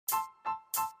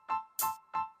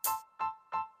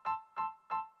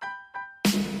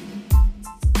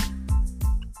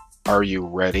Are you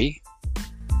ready?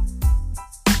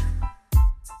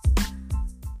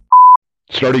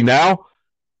 Starting now?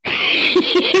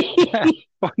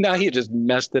 Now you just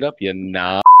messed it up, you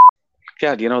knob.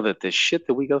 God, you know that the shit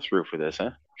that we go through for this,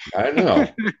 huh? I know.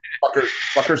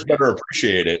 Fuckers better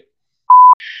appreciate it.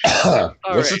 What's the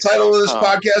right. title of this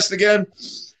podcast again?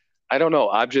 I don't know.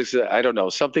 Objects, I don't know.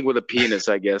 Something with a penis,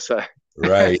 I guess.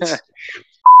 Right.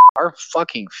 Our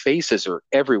fucking faces are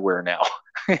everywhere now.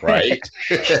 Right.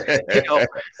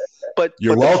 But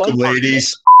You're welcome,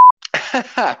 ladies.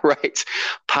 Right.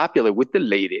 Popular with the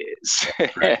ladies.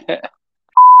 Right.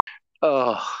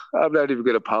 Oh, I'm not even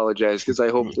going to apologize because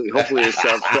hopefully it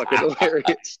sounds fucking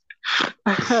hilarious.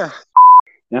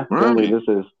 Yeah, totally. This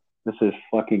is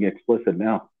fucking explicit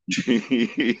now.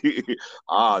 The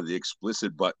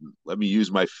explicit button. Let me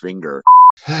use my finger.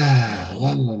 La,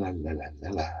 la, la, la,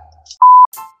 la, la.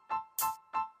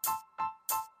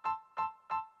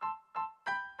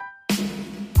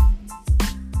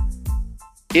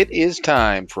 It is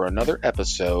time for another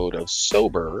episode of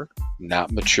Sober,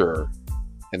 Not Mature.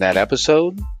 And that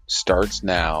episode starts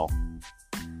now.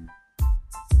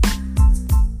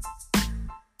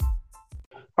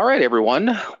 All right,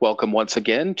 everyone. Welcome once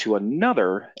again to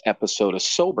another episode of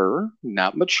Sober,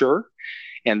 Not Mature.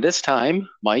 And this time,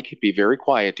 Mike, be very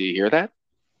quiet. Do you hear that?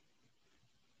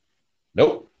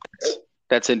 Nope.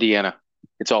 That's Indiana.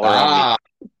 It's all around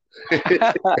me.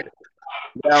 Yeah,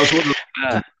 I was wondering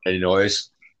any noise.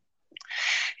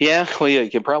 Yeah, well, yeah,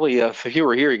 you could probably, if you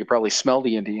were here, you could probably smell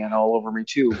the Indiana all over me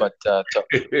too. But to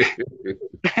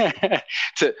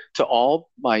all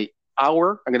I'm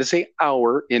going to say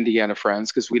our Indiana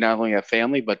friends, because we not only have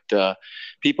family, but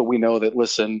people we know that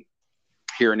listen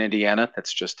here in Indiana.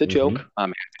 That's just a joke. I'm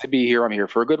happy to be here. I'm here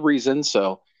for a good reason.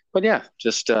 So, but yeah,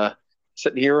 just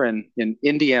sitting here in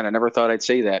Indiana. Never thought I'd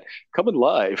say that. Coming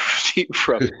live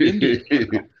from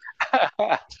Indiana.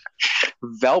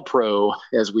 Valpro,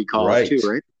 as we call it too,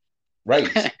 right?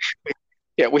 Right.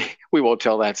 Yeah, we won't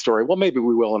tell that story. Well, maybe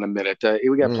we will in a minute.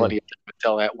 We got plenty of time to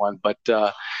tell that one. But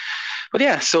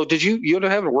yeah. So did you end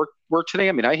up having to work today?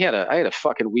 I mean, I had a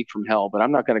fucking week from hell, but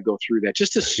I'm not going to go through that.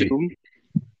 Just assume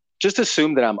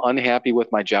that I'm unhappy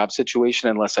with my job situation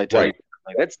unless I tell you.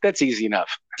 That's easy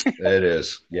enough. It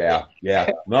is. Yeah.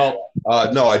 No,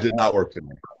 I did not work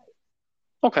today.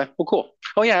 Okay, well, cool.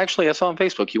 Oh, yeah, actually, I saw on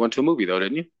Facebook you went to a movie, though,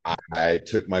 didn't you? I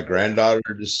took my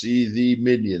granddaughter to see the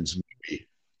Minions movie.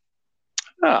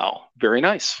 Oh, very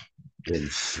nice. In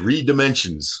 3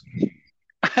 dimensions.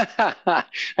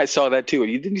 I saw that, too.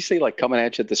 Didn't you say, like, coming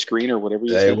at you at the screen or whatever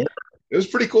you said? It was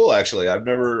pretty cool, actually. I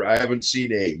haven't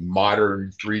seen a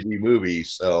modern 3D movie,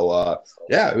 so,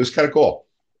 yeah, it was kind of cool.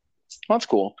 Well, that's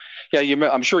cool. Yeah,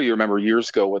 I'm sure you remember years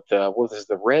ago with what was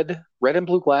the red and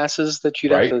blue glasses that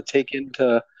you'd have to take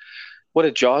into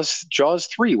Jaws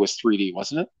 3 was 3D,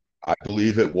 wasn't it? I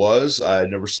believe it was. I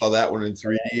never saw that one in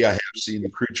 3D. I have seen the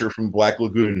creature from Black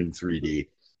Lagoon in 3D.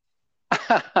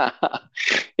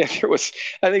 Yeah,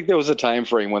 I think there was a time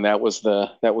frame when that was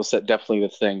definitely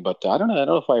the thing, but I don't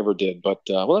know if I ever did, but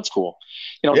well, that's cool.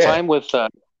 Time with the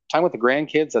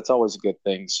grandkids, that's always a good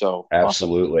thing. So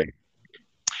absolutely. Awesome.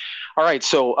 All right,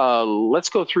 so let's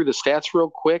go through the stats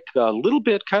real quick. A little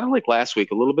bit, kind of like last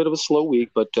week, a little bit of a slow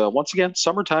week, but once again,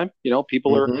 summertime.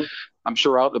 People are, I'm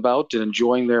sure, out and about and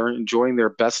enjoying their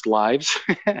best lives.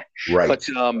 Right. But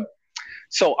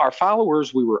so our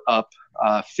followers, we were up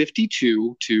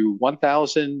 52 to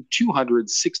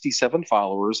 1,267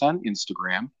 followers on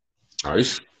Instagram.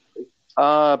 Nice.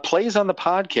 Plays on the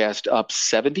podcast up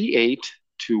 78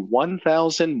 to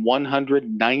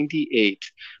 1,198.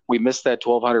 We missed that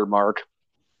 1,200 mark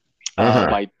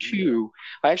by 2.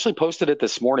 I actually posted it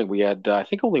this morning. We had, I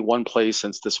think, only 1 play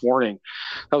since this morning.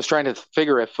 I was trying to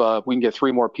figure if we can get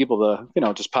 3 more people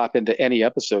to, just pop into any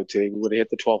episode today. We would have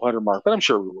hit the 1,200 mark, but I'm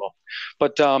sure we will.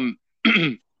 But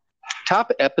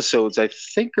top episodes, I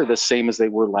think, are the same as they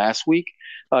were last week.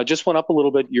 Just went up a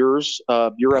little bit. Your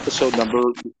episode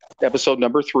number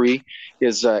 3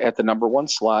 is at the number 1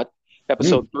 slot.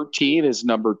 Episode 13 is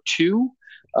number 2.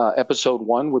 Episode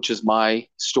 1, which is my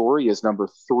story, is number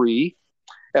 3.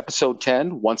 Episode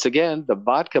 10, once again, the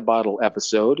vodka bottle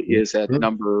episode, is at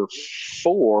number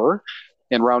 4.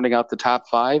 And rounding out the top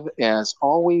 5, as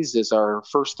always, is our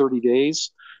first 30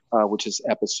 days, which is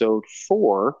episode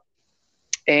 4.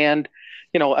 And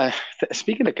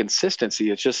speaking of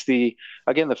consistency, it's just the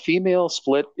female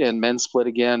split and men's split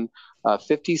again.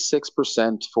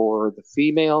 56% for the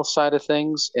female side of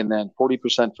things, and then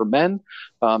 40% for men.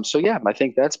 So yeah, I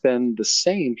think that's been the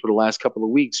same for the last couple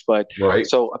of weeks. But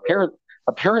so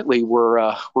apparently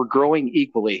we're growing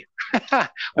equally.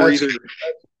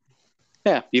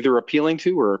 Yeah, either appealing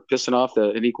to or pissing off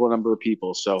an equal number of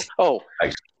people. So,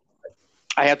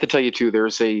 I have to tell you too.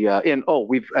 There's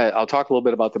I'll talk a little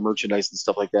bit about the merchandise and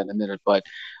stuff like that in a minute. But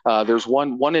there's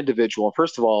one individual.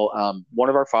 First of all, one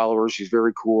of our followers. She's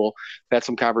very cool. Had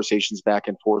some conversations back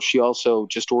and forth. She also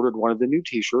just ordered one of the new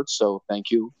T-shirts. So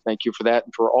thank you for that,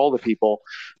 and for all the people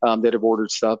that have ordered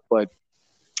stuff. But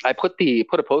I put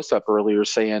a post up earlier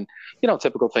saying,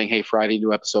 typical thing. Hey, Friday,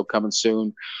 new episode coming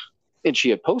soon. And she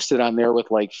had posted on there with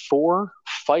like 4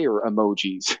 fire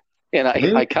emojis, and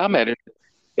I commented.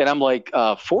 And I'm like,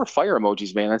 4 fire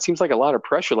emojis, man. That seems like a lot of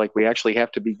pressure. Like we actually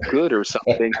have to be good or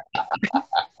something.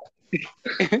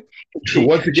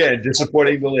 Once again,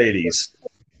 disappointing the ladies.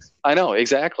 I know,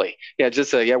 exactly. Yeah,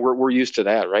 just we're used to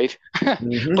that, right?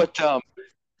 Mm-hmm.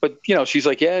 But she's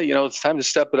like, yeah, it's time to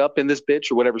step it up in this bitch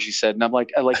or whatever she said. And I'm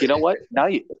like, you know what?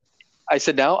 I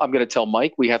said, now I'm going to tell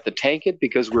Mike we have to tank it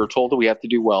because we were told that we have to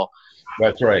do well.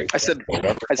 That's right. I said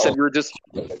we're just.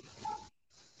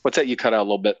 What's that? You cut out a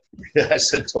little bit. I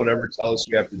said, don't ever tell us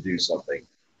we have to do something.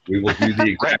 We will do the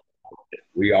exact.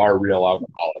 We are real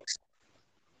alcoholics.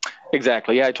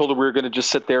 Exactly. Yeah, I told her we were going to just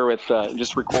sit there with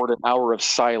just record an hour of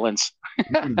silence.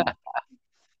 But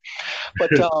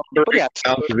yeah,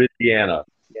 sounds of Indiana.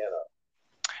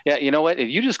 Yeah, you know what? If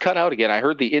you just cut out again, I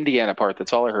heard the Indiana part.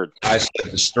 That's all I heard. I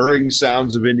said the stirring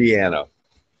sounds of Indiana.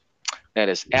 That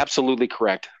is absolutely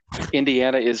correct.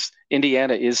 Indiana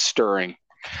is stirring.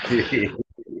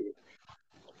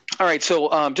 All right,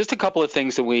 so just a couple of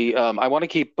things that I want to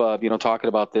keep talking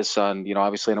about this on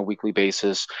obviously on a weekly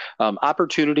basis.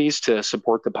 Opportunities to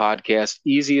support the podcast,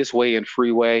 easiest way and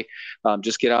free way.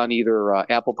 Just get on either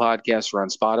Apple Podcasts or on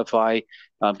Spotify.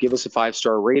 Give us a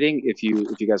 5-star rating if you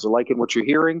guys are liking what you're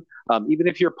hearing. Even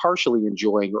if you're partially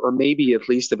enjoying, or maybe at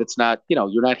least if it's not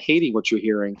you're not hating what you're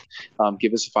hearing,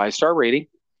 give us a 5-star rating.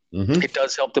 Mm-hmm. It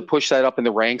does help to push that up in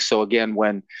the ranks. So again,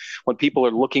 when people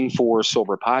are looking for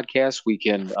sober podcasts, we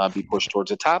can be pushed towards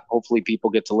the top. Hopefully people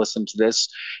get to listen to this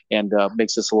and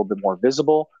makes this a little bit more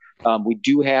visible. We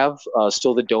do have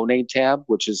still the donate tab,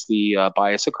 which is the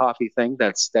buy us a coffee thing.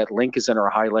 That link is in our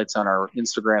highlights on our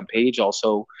Instagram page,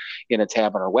 also in a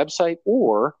tab on our website,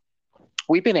 or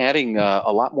we've been adding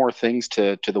a lot more things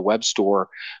to the web store.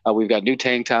 We've got new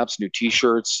tank tops, new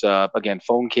T-shirts, again,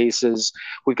 phone cases.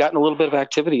 We've gotten a little bit of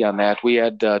activity on that. We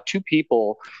had 2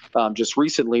 people just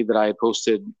recently that I had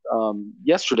posted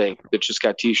yesterday that just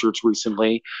got T-shirts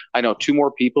recently. I know 2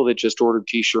 more people that just ordered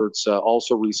T-shirts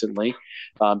also recently.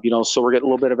 So we're getting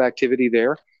a little bit of activity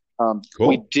there. Cool.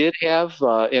 We did have,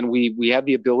 and we have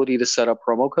the ability to set up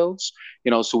promo codes,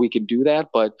 so we can do that.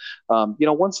 But,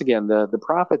 once again, the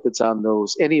profit that's on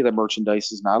any of the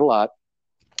merchandise is not a lot.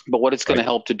 But what it's going to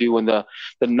help to do, and the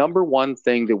number one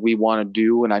thing that we want to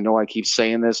do, and I know I keep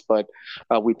saying this, but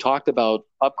we talked about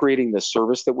upgrading the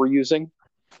service that we're using.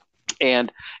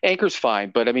 And Anchor's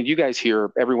fine, but I mean, you guys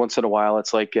hear every once in a while,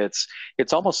 it's like it's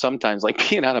almost sometimes like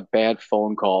being on a bad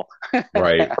phone call.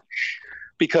 Right.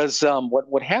 Because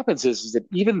what happens is that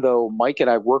even though Mike and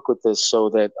I work with this so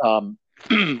that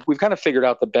we've kind of figured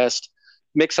out the best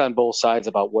mix on both sides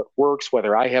about what works,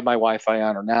 whether I have my Wi-Fi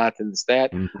on or not, and it's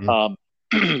that,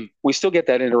 we still get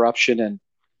that interruption. And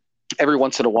every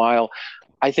once in a while,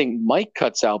 I think Mike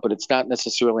cuts out, but it's not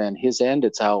necessarily on his end.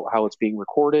 It's how it's being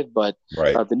recorded. But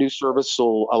the new service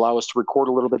will allow us to record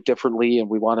a little bit differently, and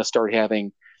we want to start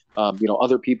having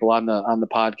other people on the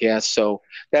podcast. So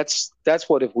that's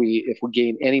what if we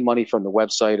gain any money from the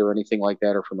website or anything like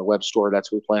that, or from the web store,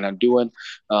 that's what we plan on doing.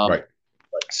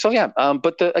 So yeah,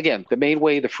 but the main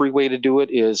way, the free way to do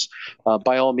it is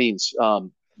by all means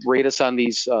rate us on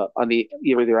these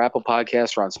either Apple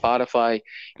Podcasts or on Spotify.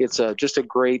 It's just a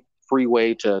great free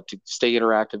way to stay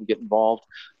interactive and get involved.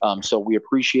 So we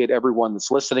appreciate everyone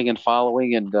that's listening and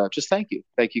following, and just thank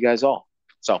you guys all.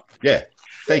 So yeah,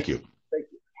 thank you.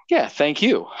 Yeah, thank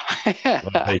you.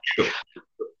 Thank you.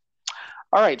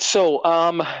 All right, so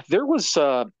first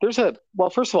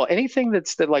of all, anything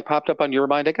that like popped up on your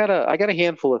mind? I got a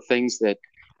handful of things that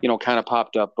kind of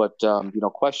popped up, but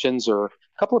questions, or a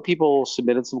couple of people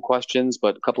submitted some questions,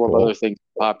 but a couple of other things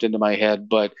popped into my head.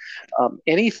 But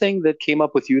anything that came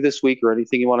up with you this week, or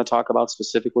anything you want to talk about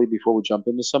specifically before we jump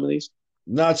into some of these?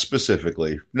 Not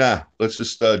specifically. Nah, let's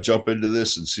just jump into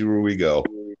this and see where we go.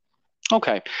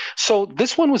 Okay, so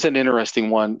this one was an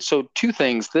interesting one. So 2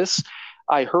 things.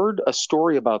 I heard a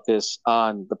story about this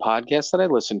on the podcast that I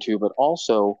listened to, but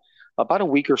also about a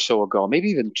week or so ago, maybe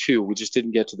even 2, we just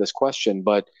didn't get to this question,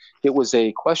 but it was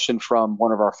a question from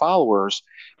one of our followers,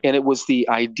 and it was the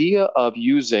idea of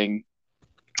using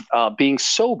being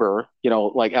sober,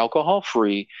 like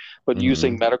alcohol-free, but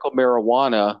using medical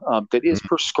marijuana that is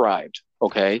prescribed.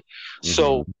 Okay.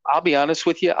 So I'll be honest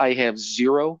with you. I have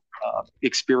zero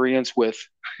experience with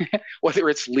whether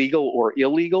it's legal or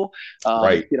illegal.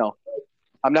 Right.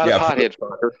 I'm not a pothead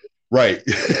fucker. Right.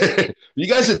 You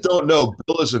guys that don't know,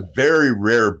 Bill is a very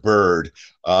rare bird.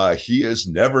 He has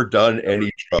never done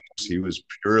any drugs. He was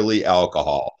purely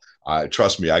alcohol.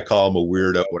 Trust me, I call him a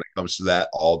weirdo when it comes to that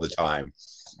all the time.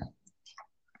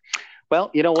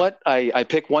 Well, you know what? I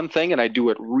pick one thing and I do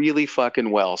it really fucking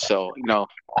well. So,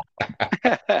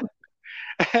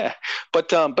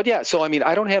 but yeah, so I mean,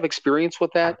 I don't have experience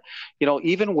with that.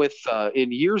 Even with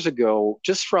in years ago,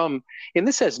 and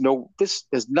this has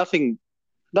nothing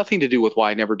to do with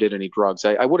why I never did any drugs.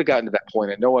 I would have gotten to that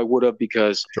point. I know I would have,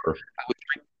 because Sure.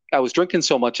 I was drinking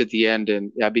so much at the end,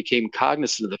 and I became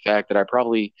cognizant of the fact that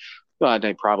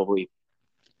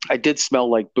I did smell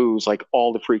like booze like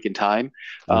all the freaking time.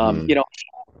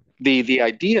 The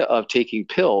idea of taking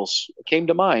pills came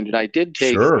to mind, and I did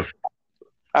take. Sure.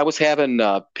 I was having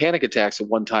panic attacks at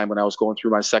one time when I was going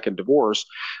through my second divorce,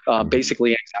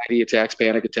 basically anxiety attacks,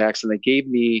 panic attacks, and they gave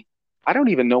me, I don't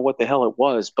even know what the hell it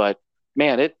was, but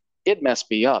man, it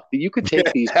messed me up. You could take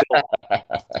these pills,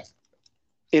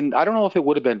 and I don't know if it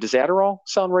would have been, does Adderall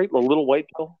sound right? A little white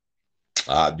pill?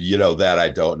 That I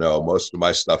don't know. Most of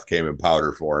my stuff came in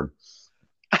powder form.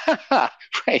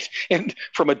 Right. And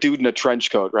from a dude in a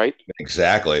trench coat, right?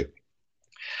 Exactly.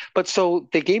 But so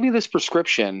they gave me this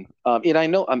prescription, and I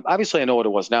know, obviously I know what it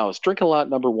was now. It's drinking a lot,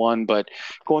 number one, but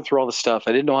going through all the stuff,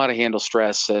 I didn't know how to handle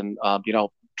stress, and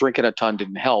drinking a ton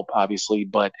didn't help, obviously.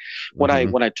 But when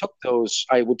I took those,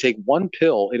 I would take one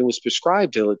pill, and it was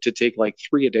prescribed to take like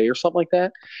 3 a day or something like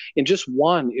that. And just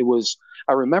one,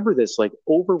 I remember this like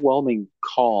overwhelming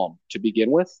calm to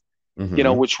begin with,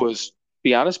 which was, to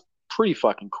be honest, pretty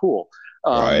fucking cool.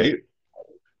 Right.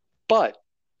 But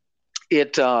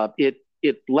it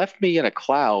left me in a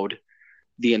cloud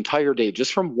the entire day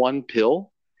just from one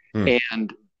pill.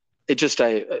 And it just,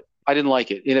 I didn't like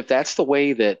it. And if that's the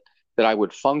way that I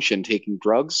would function taking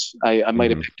drugs, I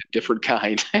might have picked a different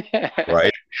kind.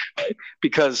 Right.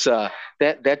 Because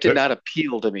that did not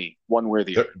appeal to me one way or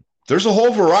the other. There's a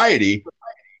whole variety.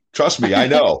 Trust me, I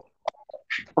know.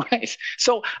 Right.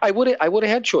 So I would have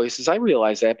had choices. I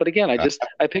realize that. But again,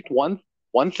 I picked one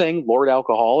thing, Lord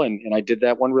Alcohol, and I did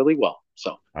that one really well.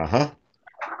 So.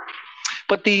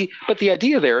 But the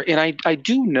idea there, and I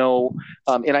do know,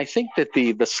 and I think that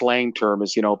the slang term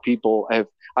is,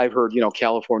 I've heard,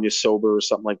 California sober or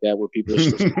something like that, where people are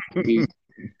supposed to be,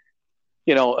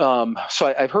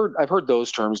 so I've heard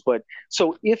those terms. But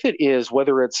so if it is,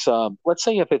 whether it's, let's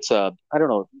say if it's I don't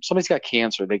know, somebody's got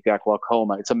cancer, they've got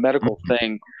glaucoma, it's a medical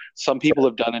thing. Some people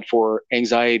have done it for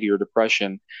anxiety or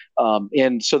depression.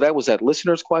 And so that was that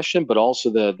listener's question, but also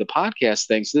the podcast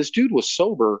thing. So this dude was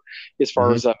sober as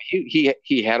far as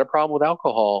he had a problem with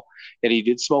alcohol, and he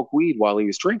did smoke weed while he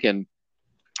was drinking,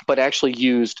 but actually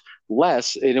used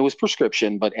less, and it was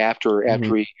prescription. But after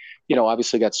he,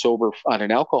 obviously got sober on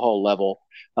an alcohol level.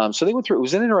 So they went through, it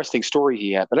was an interesting story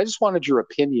he had, but I just wanted your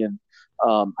opinion.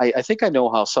 I think I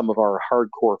know how some of our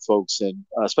hardcore folks, and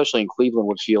especially in Cleveland,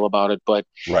 would feel about it. But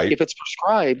if it's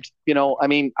prescribed, I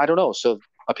mean, I don't know. So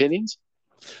opinions?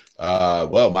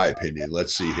 Well, my opinion.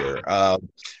 Let's see here.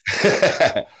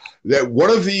 That one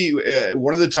of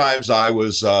the times I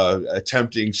was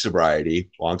attempting sobriety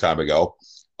a long time ago,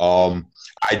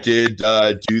 I did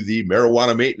do the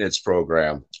marijuana maintenance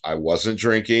program. I wasn't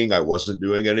drinking. I wasn't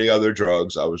doing any other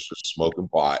drugs. I was just smoking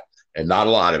pot, and not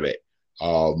a lot of it.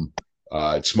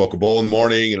 I'd smoke a bowl in the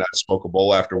morning, and I'd smoke a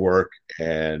bowl after work,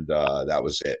 and that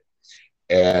was it.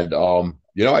 And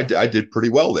I did pretty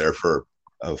well there for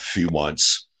a few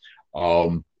months.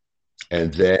 And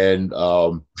then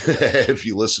if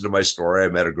you listen to my story, I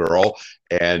met a girl,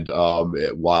 and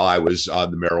while I was on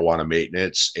the marijuana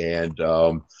maintenance, and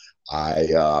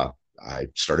I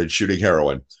started shooting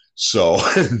heroin. So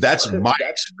that's my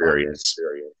experience.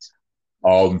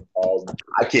 I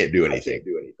can't do anything.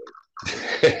 I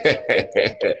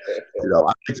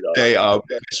could say, if I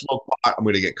smoke pot, I'm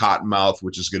going to get cotton mouth,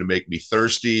 which is going to make me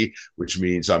thirsty, which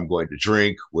means I'm going to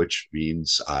drink, which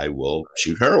means I will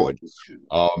shoot heroin.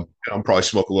 I'm probably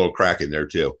smoke a little crack in there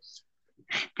too.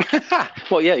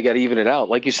 Well, yeah, you got to even it out.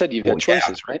 Like you said, you've got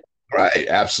choices, right? Right,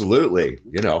 absolutely.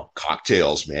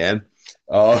 Cocktails, man.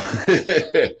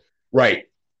 Right.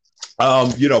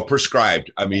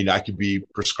 Prescribed. I mean, I could be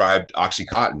prescribed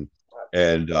OxyContin,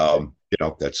 and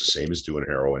that's the same as doing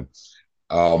heroin.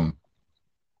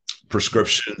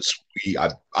 Prescriptions,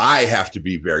 I have to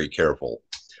be very careful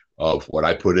of what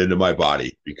I put into my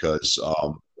body, because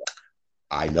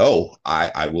I know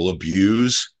I will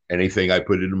abuse anything I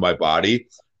put into my body.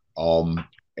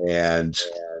 And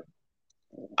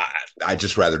I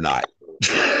just rather not.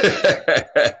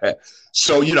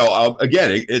 So,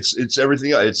 again, it's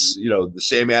everything. It's, the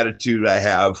same attitude I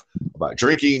have about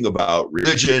drinking, about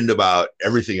religion, about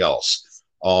everything else.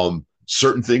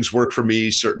 Certain things work for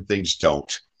me, certain things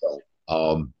don't.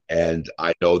 And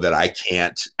I know that I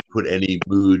can't put any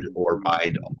mood or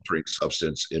mind altering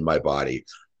substance in my body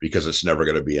because it's never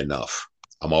going to be enough.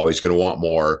 I'm always going to want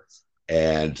more.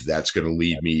 And that's going to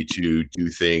lead me to do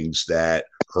things that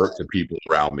hurt the people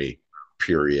around me,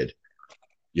 period.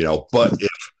 But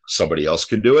if somebody else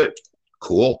can do it,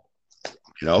 cool.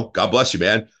 God bless you,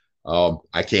 man.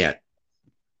 I can't.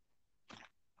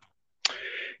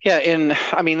 Yeah, and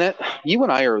I mean that you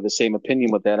and I are the same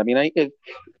opinion with that. I mean,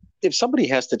 if somebody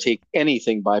has to take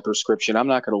anything by prescription, I'm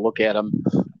not going to look at them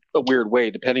a weird way,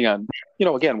 depending on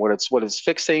again what it's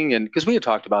fixing, and because we had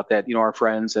talked about that, our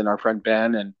friends and our friend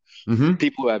Ben and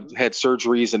people who have had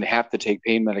surgeries and have to take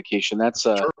pain medication. That's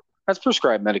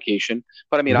prescribed medication.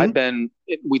 But I mean,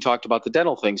 we talked about the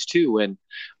dental things too, and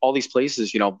all these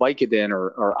places, Vicodin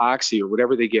or Oxy or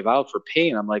whatever they give out for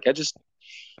pain. I'm like,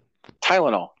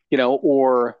 Tylenol,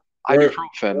 or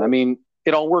ibuprofen. I mean,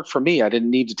 it all worked for me. I didn't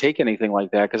need to take anything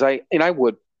like that because I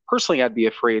would personally, I'd be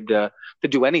afraid to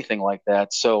do anything like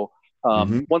that. So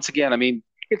once again, I mean,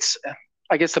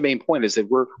 I guess the main point is that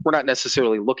we're not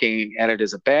necessarily looking at it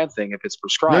as a bad thing if it's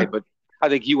prescribed, but I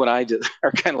think you and I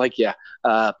are kind of like,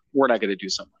 we're not going to do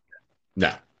something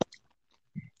like that.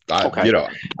 No, okay.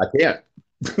 I can't.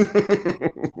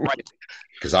 Right.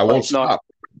 Because I won't stop.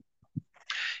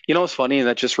 It's funny, and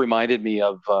that just reminded me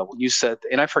of what you said,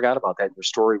 and I forgot about that in your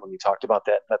story when you talked about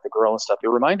that, met the girl and stuff. It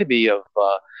reminded me of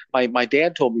my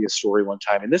dad told me a story one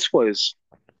time, and this was,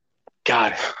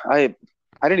 God, I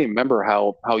didn't even remember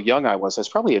how young I was. I was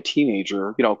probably a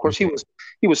teenager. Of course, he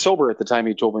was sober at the time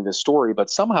he told me this story, but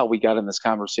somehow we got in this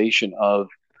conversation of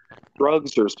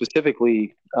drugs, or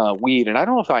specifically weed. And I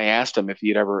don't know if I asked him if he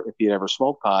had ever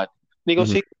smoked pot. And he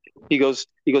goes, he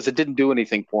goes, it didn't do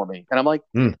anything for me. And I'm like,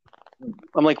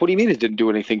 what do you mean it didn't do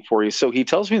anything for you? So he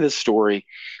tells me this story,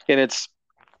 and it's,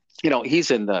 he's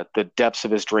in the depths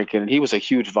of his drinking, and he was a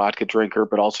huge vodka drinker,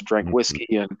 but also drank whiskey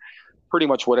and pretty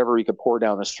much whatever he could pour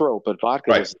down his throat, but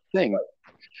vodka was the thing.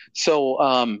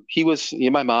 So he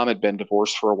and my mom had been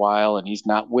divorced for a while, and he's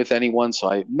not with anyone. So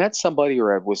I met somebody,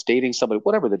 or I was dating somebody,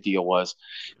 whatever the deal was.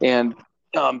 And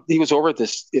he was over at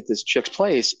this chick's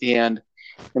place, and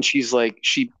she's like,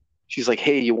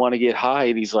 hey, you want to get high?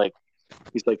 And he's like,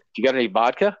 you got any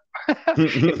vodka?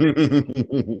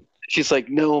 She's like,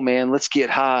 no, man, let's get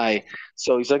high.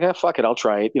 So he's like, fuck it, I'll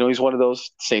try it. He's one of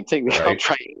those, same thing. Right. I'll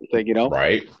try anything,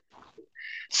 Right.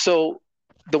 So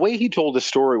the way he told the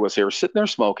story was they were sitting there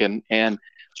smoking, and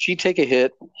she'd take a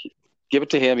hit, give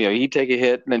it to him, he'd take a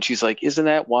hit, and then she's like, isn't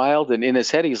that wild? And in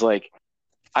his head, he's like,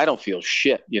 I don't feel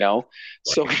shit, Right.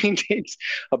 So he takes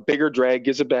a bigger drag,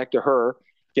 gives it back to her.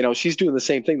 She's doing the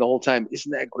same thing the whole time.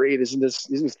 Isn't that great? Isn't this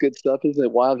good stuff? Isn't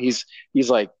it wild? He's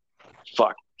like,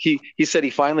 fuck. He said he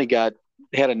finally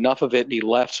had enough of it, and he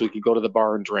left so he could go to the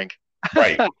bar and drink.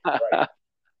 Right.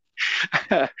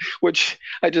 Which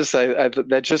I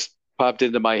that just popped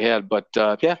into my head, but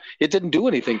it didn't do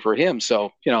anything for him.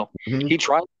 So he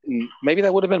tried, and maybe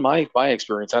that would have been my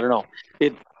experience. I don't know.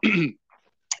 It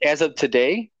as of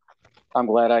today, I'm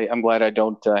glad I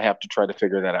don't have to try to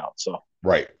figure that out. So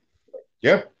right,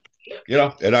 yeah,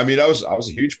 and I mean, I was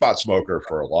a huge pot smoker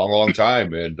for a long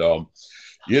time, and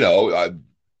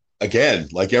again,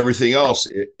 like everything else,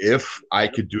 if I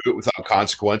could do it without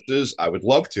consequences, I would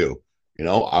love to.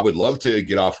 I would love to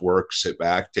get off work, sit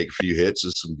back, take a few hits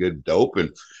of some good dope, and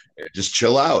just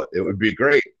chill out. It would be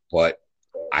great, but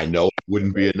I know it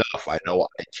wouldn't be enough. I know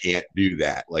I can't do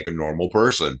that like a normal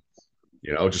person.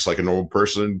 Just like a normal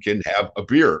person can have a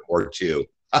beer or two.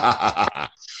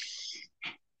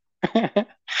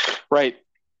 Right.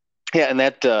 Yeah, and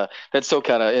that's so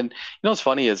kind of, and what's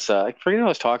funny is I forget who I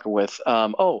was talking with.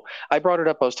 I brought it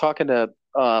up. I was talking to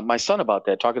my son about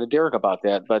that, talking to Derek about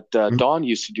that. But Dawn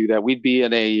used to do that. We'd be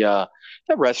in a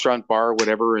restaurant, bar, or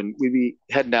whatever, and we'd be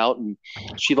heading out, and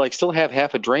she'd like still have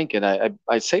half a drink, and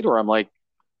I say to her, I'm like,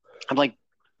 are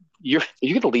you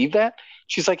gonna leave that?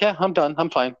 She's like, yeah, I'm done. I'm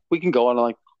fine. We can go. And I'm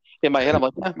like, in my head, I'm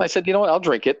like, I said, you know what? I'll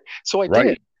drink it. So I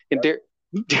did.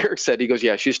 And Derek said, he goes,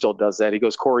 yeah, she still does that. He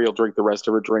goes, Corey will drink the rest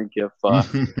of her drink if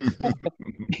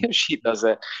she does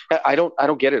that. I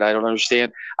don't get it. I don't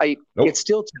understand. It's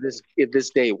still to this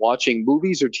day, watching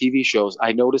movies or TV shows,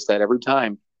 I notice that every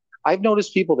time. I've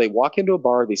noticed people, they walk into a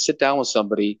bar, they sit down with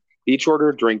somebody, they each order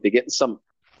a drink, they get in some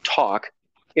talk,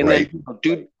 and then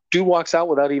dude walks out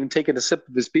without even taking a sip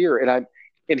of his beer,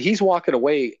 and he's walking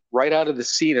away right out of the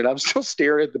scene, and I'm still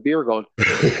staring at the beer going,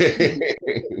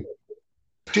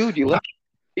 dude, you left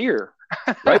beer.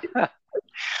 Right?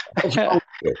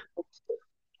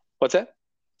 What's that?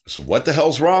 So what the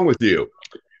hell's wrong with you?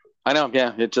 I know.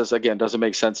 Yeah. It just, again, doesn't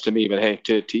make sense to me, but hey,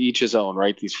 to each his own,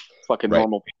 right? These fucking Right.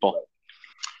 normal people.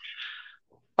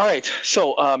 All right.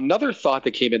 So another thought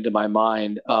that came into my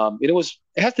mind, it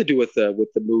has to do with the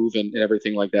move and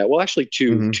everything like that. Well, actually,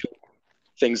 two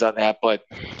things on that. But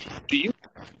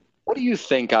what do you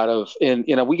think out of, and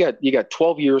you got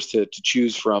 12 years to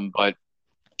choose from, but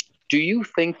do you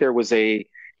think there was a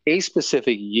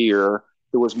specific year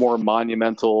that was more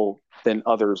monumental than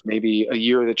others? Maybe a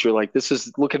year that you're like, this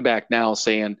is looking back now,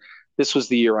 saying this was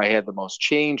the year I had the most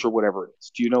change, or whatever it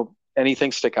is. Do you know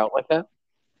anything stick out like that?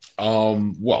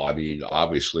 Well, I mean,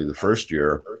 obviously the first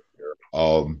year,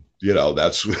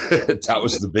 that's that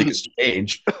was the biggest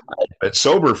change. I'd been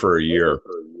sober for a year.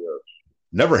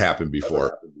 Never happened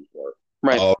before.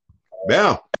 Right.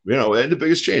 Yeah, and the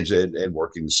biggest change and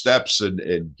working the steps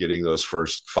and getting those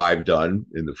first 5 done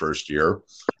in the first year.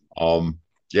 The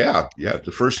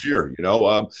first year,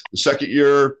 the second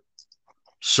year,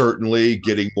 certainly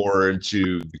getting more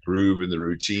into the groove and the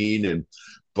routine.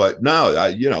 But no,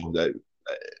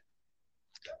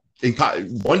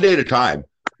 one day at a time,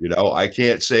 I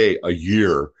can't say a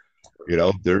year,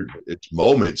 it's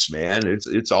moments, man.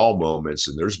 It's all moments.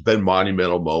 And there's been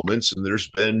monumental moments and there's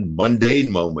been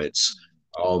mundane moments.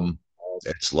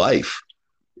 It's life,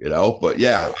 but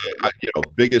yeah,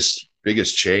 biggest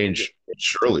change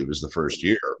surely was the first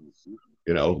year,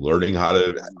 learning how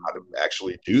to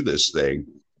actually do this thing,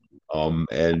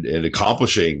 and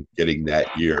accomplishing getting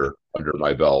that year under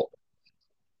my belt.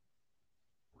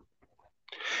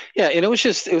 Yeah, and it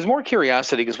was more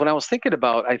curiosity, because when I was thinking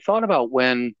about, I thought about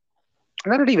when,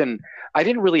 and I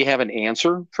didn't really have an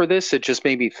answer for this. It just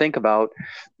made me think about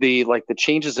the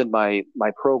changes in my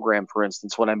program. For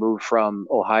instance, when I moved from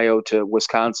Ohio to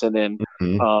Wisconsin, and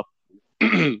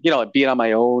being on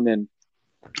my own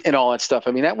and all that stuff.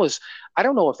 I mean, I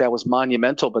don't know if that was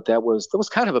monumental, but that was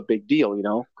kind of a big deal,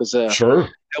 because Sure.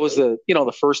 that was the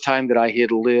first time that I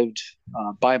had lived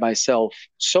by myself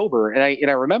sober. And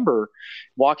I remember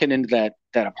walking into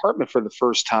that apartment for the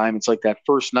first time. It's like that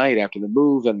first night after the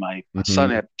move, and my son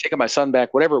had taken my son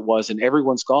back, whatever it was, and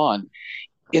everyone's gone.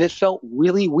 And it felt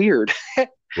really weird.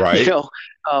 Right.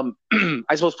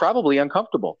 I suppose probably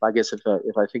uncomfortable, I guess, if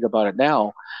I think about it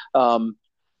now.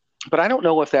 But I don't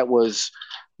know if that was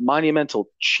monumental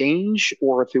change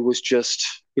or if it was just,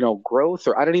 growth,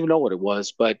 or I don't even know what it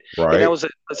was. But right. And that was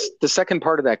the second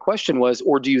part of that question was,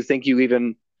 or do you think you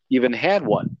even had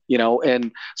one?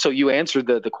 And so you answered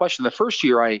the question. The first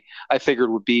year I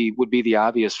figured would be the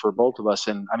obvious for both of us.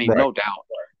 And I mean, right. no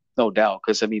doubt.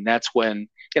 Because I mean, that's when,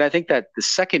 and I think that the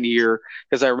second year,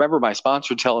 because I remember my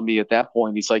sponsor telling me at that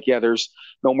point, he's like, yeah, there's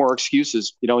no more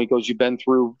excuses. He goes, you've been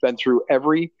through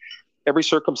every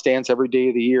circumstance, every day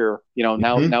of the year,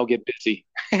 now get busy.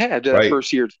 After that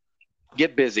first year,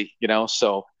 get busy,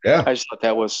 so yeah. I just thought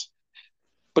that was,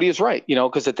 but he was right,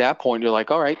 because at that point you're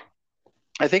like, all right.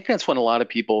 I think that's when a lot of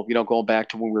people, going back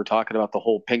to when we were talking about the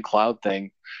whole pink cloud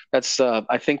thing, that's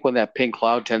I think when that pink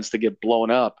cloud tends to get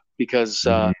blown up, because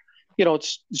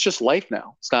it's just life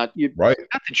now. It's not you. Right.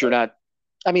 Not that you're not.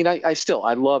 I mean, I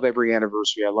love every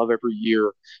anniversary. I love every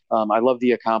year. I love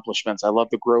the accomplishments. I love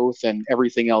the growth and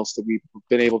everything else that we've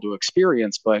been able to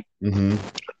experience. But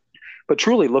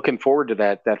truly looking forward to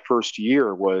that first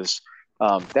year was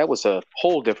that was a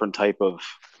whole different type of,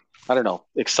 I don't know,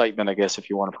 excitement, I guess, if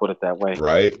you want to put it that way.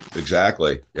 Right.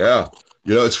 Exactly. Yeah.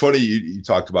 It's funny. You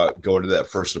talked about going to that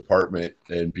first apartment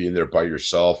and being there by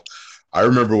yourself. I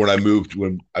remember when I moved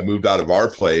out of our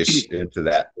place into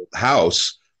that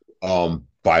house,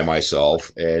 by myself,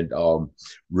 and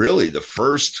really the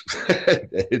first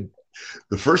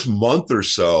month or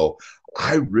so,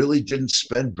 I really didn't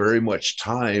spend very much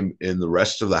time in the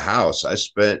rest of the house. I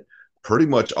spent pretty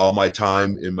much all my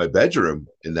time in my bedroom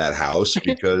in that house,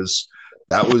 because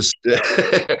that was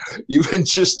even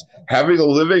just having a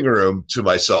living room to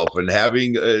myself and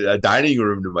having a dining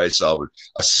room to myself,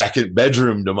 a second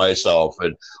bedroom to myself,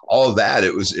 and all of that.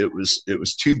 It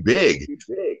was too big.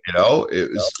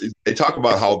 They talk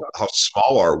about how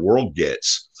small our world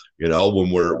gets, when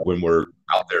we're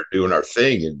out there doing our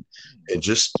thing, and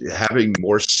just having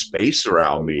more space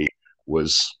around me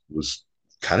was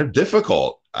kind of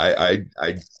difficult. I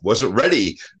wasn't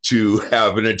ready to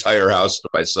have an entire house to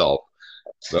myself.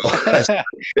 So,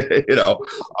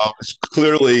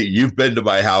 clearly you've been to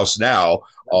my house now.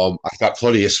 I've got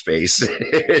plenty of space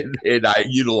and I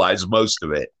utilize most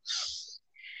of it.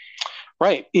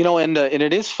 Right. And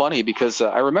it is funny because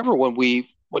I remember when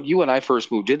you and I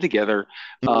first moved in together,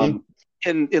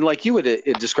 and like you would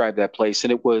describe that place,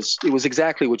 and it was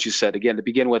exactly what you said. Again, to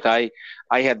begin with, I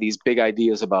had these big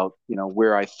ideas about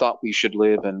where I thought we should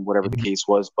live and whatever the case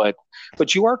was, but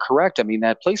you are correct. I mean,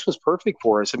 that place was perfect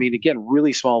for us. I mean, again,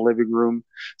 really small living room,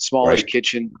 smallish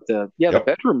kitchen. The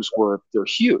bedrooms they're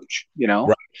huge,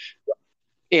 Right.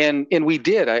 And we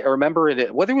did. I remember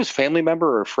it, whether it was family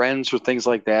member or friends or things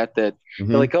like that. That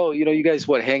they're like, oh, you guys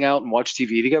hang out and watch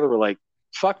TV together. We're like,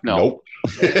 fuck no. Nope.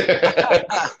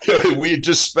 We had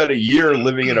just spent a year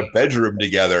living in a bedroom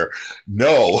together.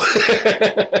 No.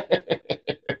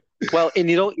 Well, and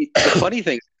the funny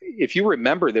thing, if you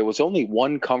remember, there was only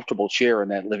one comfortable chair in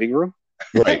that living room.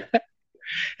 Right.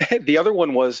 The other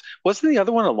one wasn't the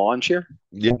other one a lawn chair?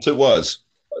 Yes, it was.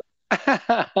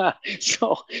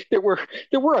 So there were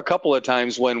a couple of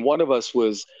times when one of us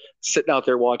was sitting out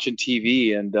there watching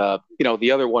TV, and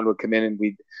the other one would come in and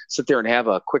we'd sit there and have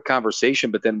a quick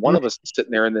conversation, but then one of us is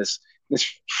sitting there in this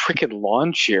freaking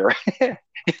lawn chair.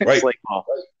 It's right. Like, oh,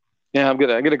 yeah, I'm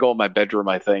gonna go in my bedroom,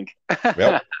 I think.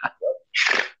 Yep.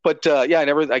 But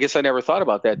I guess I never thought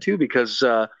about that too, because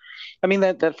I mean,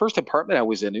 that first apartment I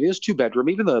was in, it is 2-bedroom.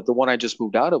 Even the one I just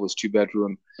moved out of was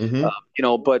 2-bedroom.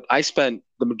 But I spent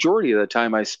the majority of the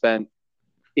time I spent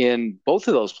in both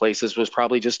of those places was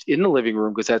probably just in the living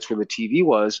room, because that's where the TV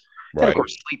was, and of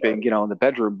course sleeping, in the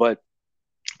bedroom. But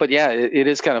yeah, it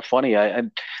is kind of funny. I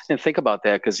didn't think about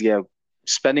that, because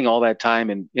spending all that time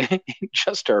in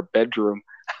just our bedroom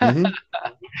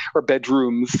or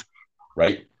bedrooms,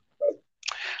 right.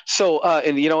 So,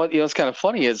 and what's kind of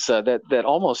funny is that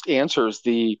almost answers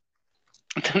the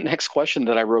next question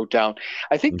that I wrote down.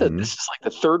 I think that this is like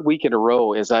the third week in a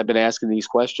row as I've been asking these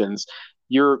questions.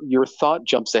 Your thought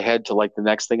jumps ahead to like the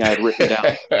next thing I had written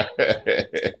down.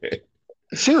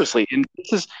 Seriously, and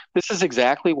this is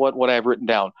exactly what I've written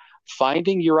down.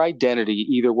 Finding your identity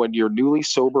either when you're newly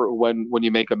sober or when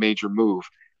you make a major move.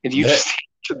 And you just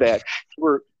answered that.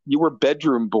 You were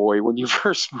bedroom boy when you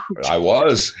first moved. I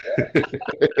was.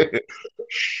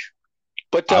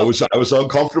 But I was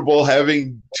uncomfortable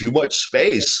having too much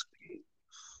space.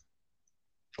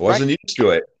 I wasn't used to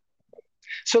it.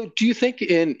 So do you think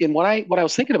in what I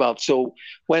was thinking about, so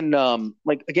when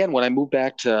when I moved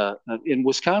back to in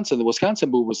Wisconsin, the Wisconsin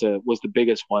move was the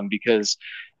biggest one, because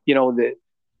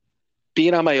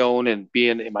being on my own and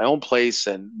being in my own place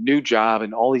and new job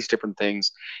and all these different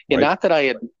things. And not that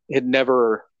I had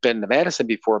never been to Madison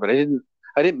before, but I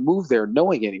didn't move there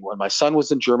knowing anyone. My son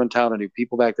was in Germantown. I knew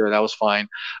people back there. That was fine.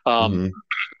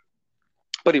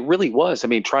 But it really was, I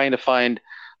mean, trying to find,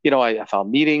 I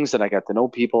found meetings and I got to know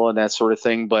people and that sort of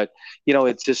thing. But,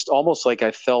 it's just almost like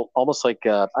I felt almost like,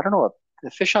 I don't know,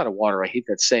 a fish out of water. I hate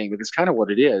that saying, but it's kind of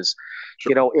what it is,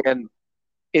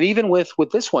 and even with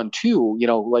this one too,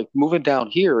 like moving down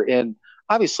here, and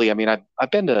obviously, I mean,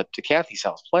 I've been to Kathy's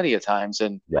house plenty of times,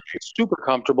 and it's super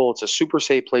comfortable. It's a super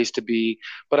safe place to be.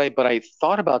 But I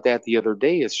thought about that the other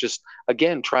day. It's just,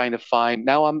 again, trying to find.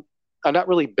 Now I'm not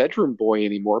really bedroom boy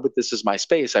anymore, but this is my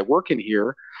space. I work in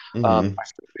here. I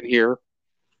sleep in here.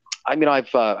 I mean,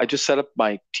 I just set up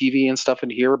my TV and stuff in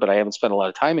here, but I haven't spent a lot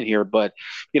of time in here. But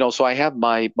so I have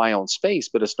my own space,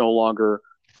 but it's no longer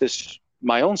this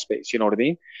my own space. You know what I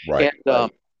mean? Right.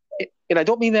 And I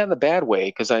don't mean that in a bad way,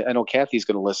 because I know Kathy's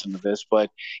going to listen to this, but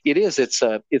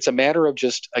it's a matter of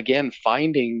just, again,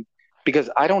 finding, because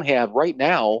I don't have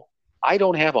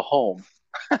a home.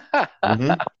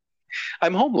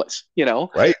 I'm homeless,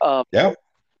 Right.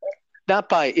 Not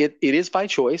by it is by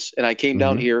choice. And I came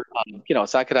down here,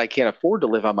 it's not that I can't afford to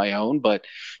live on my own, but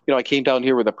I came down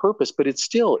here with a purpose. But it's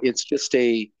just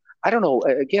I don't know,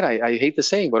 again, I hate the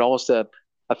saying, but almost a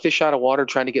fish out of water,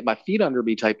 trying to get my feet under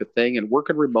me type of thing, and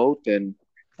working remote and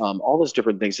all those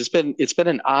different things. It's been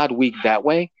an odd week that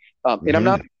way. And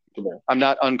I'm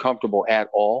not uncomfortable at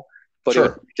all, but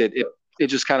it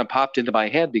just kind of popped into my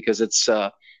head, because it's,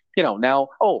 now,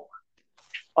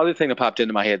 other thing that popped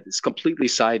into my head is completely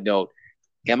side note.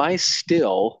 Am I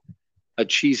still a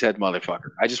cheesehead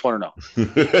motherfucker? I just want to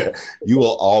know. You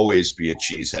will always be a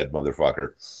cheesehead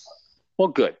motherfucker. Well,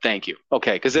 good. Thank you.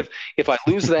 Okay. Because if I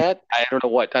lose that, I don't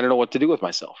know what to do with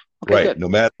myself. Okay, right. Good. No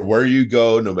matter where you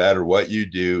go, no matter what you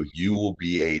do, you will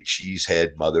be a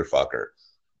cheesehead motherfucker.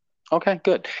 Okay,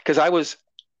 good. Because I was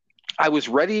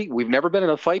ready. We've never been in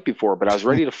a fight before, but I was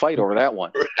ready to fight over that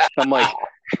one. I'm like,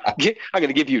 I'm going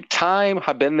to give you time.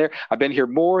 I've been there. I've been here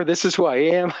more. This is who I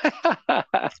am.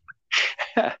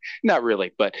 Not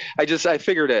really, but I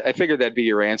figured that'd be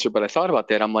your answer. But I thought about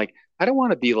that. I'm like, I don't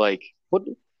want to be like,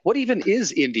 what even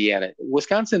is Indiana?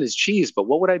 Wisconsin is cheese, but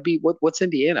what would I be? What's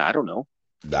Indiana? I don't know.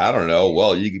 I don't know.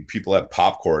 Well, people have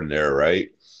popcorn there, right?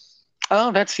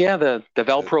 Oh, that's the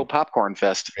Velcro Popcorn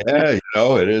Fest. Yeah,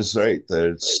 it is right.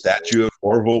 The statue of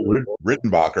Orville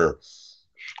Rittenbacher.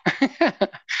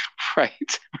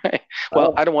 Right, right.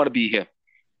 Well, Oh, I don't want to be him.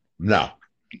 no.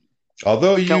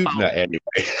 Although No, no, anyway.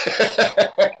 you're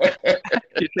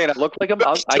saying I look like him?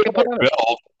 I can put on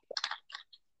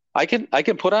I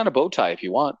can put on a bow tie if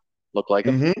you want. Look like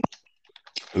him.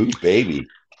 Ooh, baby.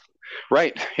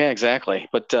 Right. Yeah, exactly.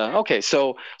 But okay,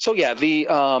 so yeah,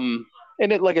 and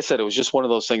like I said, it was just one of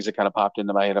those things that kind of popped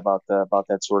into my head about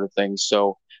that sort of thing.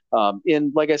 So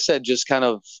in like I said, just kind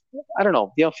of I don't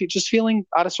know, just feeling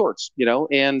out of sorts,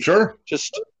 and Sure.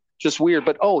 just weird.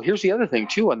 But here's the other thing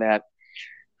too on that.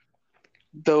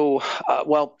 Though,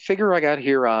 figure I got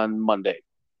here on Monday,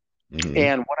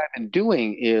 and what I've been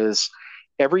doing is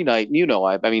every night,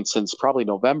 I mean, since probably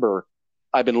November,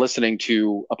 I've been listening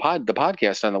to the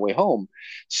podcast on the way home.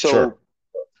 So Sure.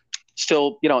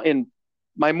 still, in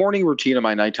my morning routine and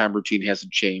my nighttime routine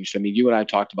hasn't changed. I mean, you and I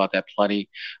talked about that plenty.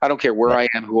 I don't care where I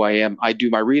am, who I am. I do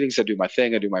my readings, I do my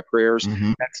thing, I do my prayers.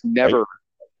 That's never,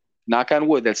 knock on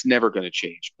wood, that's never going to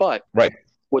change. But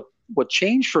what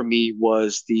changed for me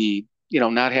was the,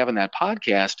 not having that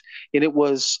podcast. And it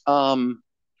was, God,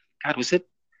 was it,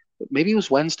 maybe it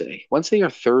was Wednesday or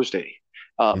Thursday.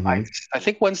 I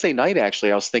think Wednesday night,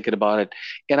 actually, I was thinking about it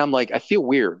and I'm like, I feel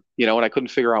weird, and I couldn't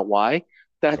figure out why.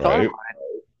 Then I thought about it.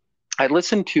 I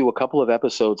listened to a couple of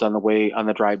episodes on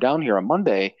the drive down here on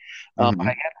Monday. I hadn't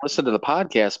listened to the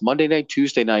podcast Monday night,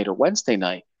 Tuesday night, or Wednesday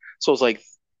night. So it was like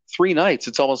 3 nights.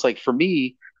 It's almost like for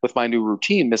me with my new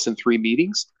routine, missing 3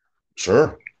 meetings.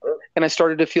 Sure. And I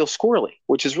started to feel squirrely,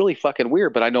 which is really fucking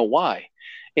weird, but I know why.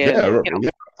 And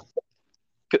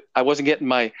I wasn't getting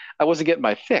my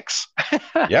fix.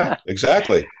 Yeah,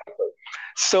 exactly.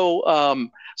 So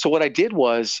what I did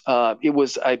was I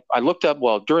looked up,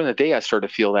 during the day I started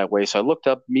to feel that way. So I looked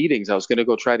up meetings. I was going to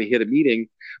go try to hit a meeting.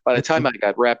 By the time I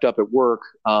got wrapped up at work,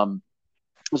 it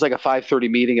was like a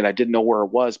 5:30 meeting and I didn't know where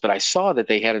it was, but I saw that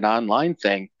they had an online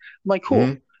thing. I'm like,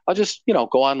 cool. I'll just, go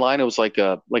online. It was like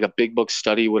a big book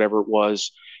study, whatever it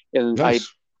was. And nice.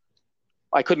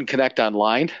 I couldn't connect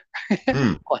online.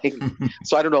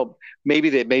 So I don't know, maybe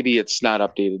it's not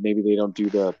updated. Maybe they don't do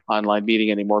the online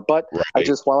meeting anymore, but I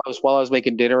just, while I was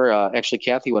making dinner, actually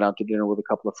Kathy went out to dinner with a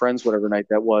couple of friends, whatever night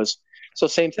that was. So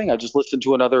same thing. I just listened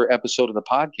to another episode of the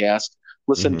podcast,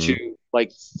 listened to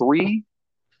like three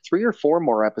or 4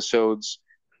 more episodes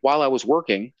while I was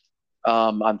working,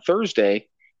 on Thursday,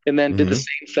 and then did the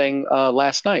same thing,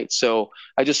 last night. So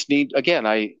I just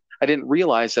I didn't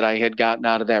realize that I had gotten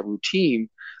out of that routine,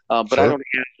 but I don't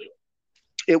have,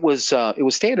 it was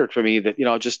standard for me that,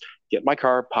 just get my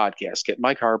car podcast, and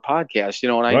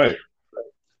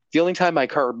the only time my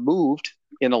car moved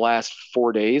in the last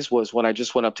 4 days was when I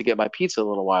just went up to get my pizza a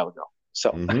little while ago.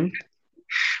 So,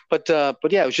 but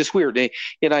yeah, it was just weird.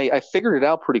 And I figured it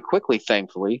out pretty quickly,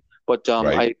 thankfully, but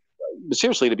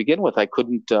seriously, to begin with, I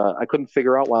couldn't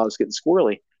figure out why I was getting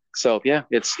squirrely. So yeah,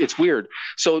 it's weird.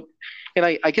 So, and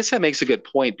I guess that makes a good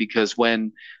point, because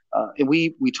when and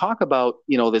we talk about,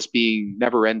 this being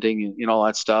never ending and all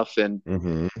that stuff, and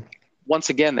once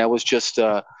again, that was just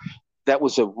that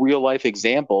was a real life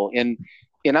example. And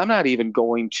I'm not even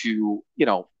going to,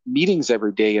 meetings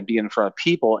every day and be in front of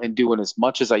people and doing as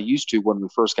much as I used to when we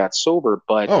first got sober.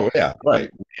 But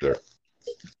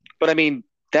but I mean,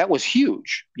 that was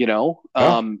huge,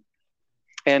 and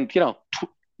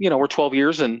we're 12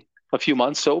 years and a few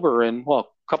months sober, and a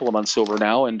couple of months sober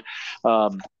now, and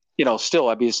still,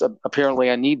 I mean,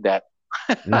 apparently I need that.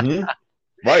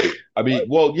 Right. I mean,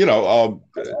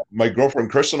 my girlfriend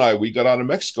Chris and I, we got out of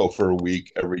Mexico for a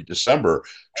week every December.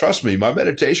 Trust me, my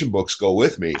meditation books go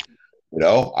with me.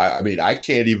 I mean, I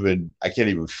can't even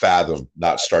fathom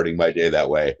not starting my day that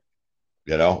way.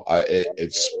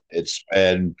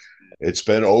 It's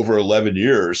been over 11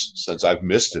 years since I've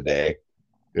missed a day.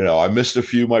 I missed a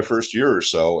few my first year or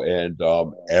so, and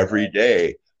every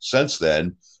day since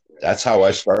then, that's how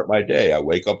I start my day. I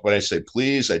wake up when I say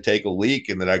please, I take a leak,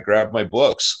 and then I grab my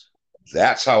books.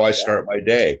 That's how I start my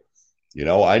day.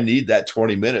 I need that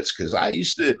 20 minutes, because I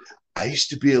used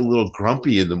to be a little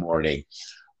grumpy in the morning.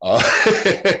 And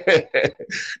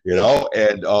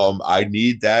I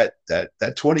need that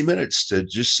 20 minutes to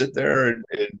just sit there and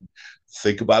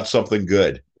think about something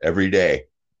good every day.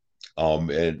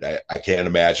 And I can't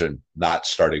imagine not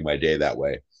starting my day that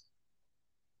way.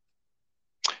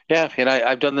 Yeah, and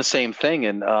I've done the same thing.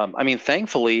 And I mean,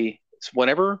 thankfully, at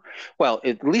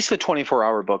least the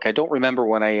 24-hour book, I don't remember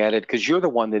when I added, because you're the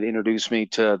one that introduced me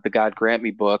to the God Grant Me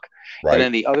book. Right. And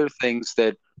then the other things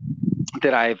that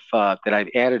I've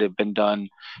added have been done,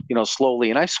 slowly.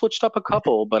 And I switched up a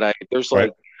couple, but there's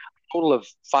like total of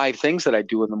 5 things that I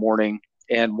do in the morning.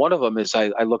 And one of them is I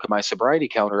look at my sobriety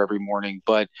counter every morning,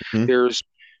 but Mhm.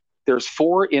 there's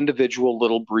 4 individual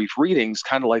little brief readings,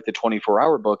 kind of like the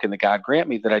 24-hour book in the God Grant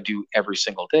Me, that I do every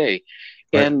single day.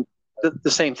 Right. And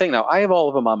the same thing. Now, I have all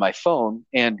of them on my phone,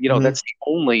 and Mhm. that's the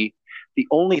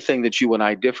only thing that you and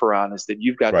I differ on is that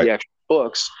you've got Right. the actual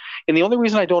books. And the only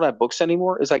reason I don't have books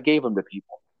anymore is I gave them to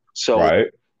people. So Right.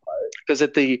 because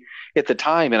at the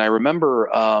time, and I remember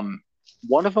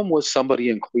one of them was somebody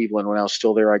in Cleveland when I was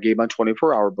still there. I gave my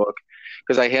 24-hour book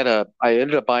because I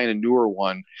ended up buying a newer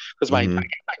one because Mhm.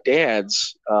 my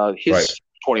dad's his Right.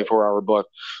 24-hour book,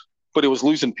 but it was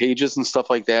losing pages and stuff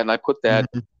like that. And I put that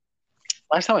Mhm.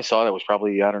 last time I saw that was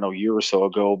probably, I don't know, a year or so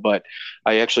ago, but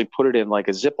I actually put it in like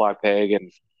a Ziploc bag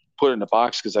and put it in a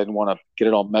box because I didn't want to get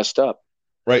it all messed up.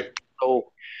 Right.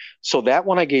 So that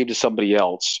one I gave to somebody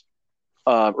else,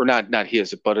 or not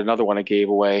his, but another one I gave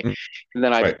away. Mhm. And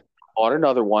then I Right. bought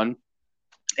another one.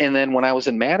 And then when I was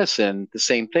in Madison, the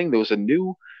same thing. There was a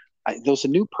new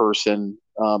person.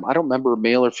 I don't remember,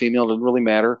 male or female, didn't really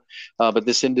matter. But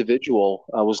this individual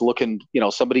was looking.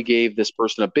 Somebody gave this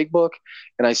person a big book,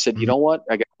 and I said, you Mhm. know what?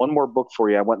 I got one more book for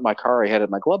you. I went in my car. I had it in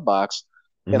my glove box,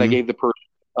 and I Mhm. gave the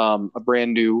person a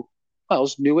brand new. Well, it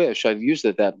was newish. I'd used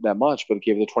it that much, but I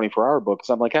gave it a 24-hour book because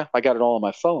I'm like, I got it all on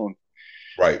my phone.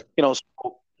 Right.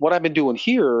 So what I've been doing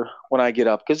here when I get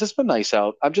up, because it's been nice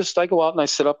out, I go out and I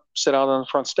sit out on the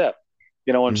front step,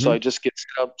 and so Mhm. I just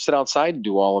sit outside and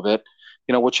do all of it,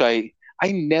 which I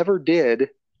never did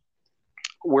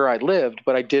where I lived,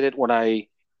 but I did it when I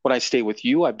stay with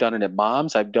you. I've done it at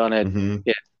Mom's. I've done it Mhm.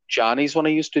 at Johnny's when I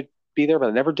used to be there, but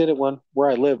I never did it where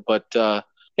I live. But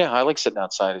yeah, I like sitting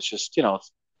outside. It's just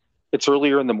it's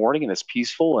earlier in the morning and it's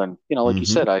peaceful, and like you Mhm.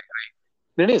 said,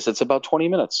 it's about 20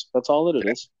 minutes. That's all it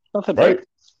is. Nothing Right. big.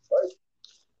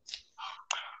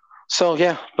 So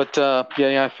yeah, but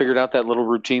yeah, I figured out that little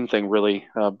routine thing really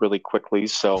quickly.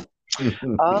 So,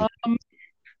 um,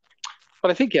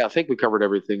 but I think we covered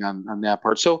everything on that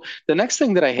part. So the next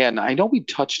thing that I had, and I know we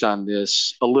touched on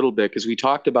this a little bit because we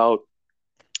talked about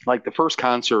like the first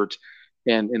concert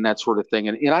and that sort of thing.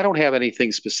 And I don't have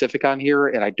anything specific on here,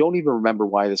 and I don't even remember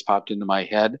why this popped into my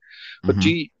head. But do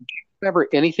Mhm. you remember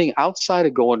anything outside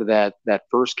of going to that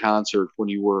first concert when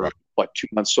you were Right. 2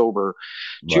 months sober?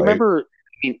 Do you Right. remember,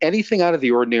 anything out of the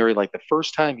ordinary, like the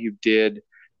first time you did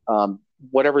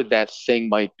whatever that thing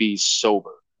might be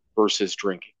sober versus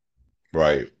drinking?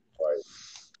 Right.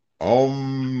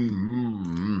 Um.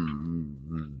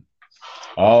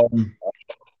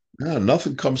 Yeah,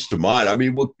 nothing comes to mind. I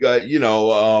mean, well,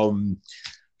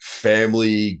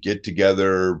 family get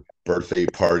together, birthday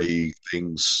party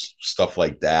things, stuff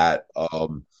like that.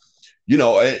 And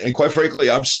quite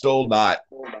frankly, I'm still not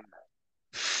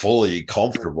fully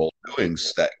comfortable doing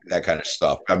that kind of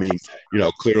stuff. I mean,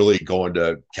 clearly going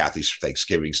to Kathy's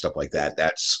Thanksgiving, stuff like that.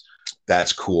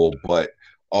 That's cool. But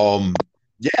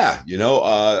yeah,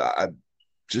 I'm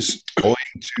just going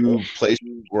to places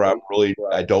where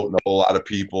I don't know a lot of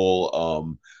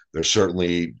people. There's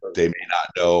certainly they may not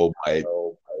know my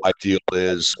deal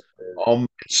is.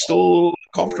 It's still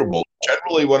comfortable.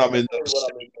 Generally, when I'm in those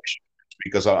situations,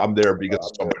 because I'm there because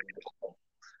of somebody,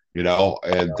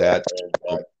 and that's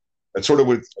sort of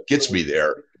what gets me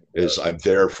there is I'm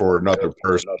there for another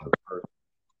person.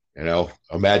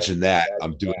 Imagine that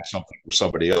I'm doing something for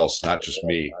somebody else, not just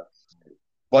me.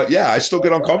 But yeah, I still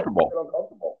get uncomfortable.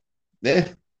 Yeah,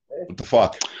 what the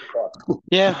fuck?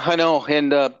 Yeah, I know.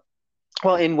 And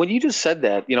well, and when you just said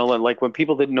that, like when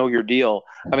people didn't know your deal,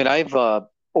 I mean, I've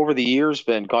over the years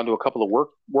gone to a couple of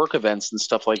work events and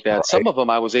stuff like that. Right. Some of them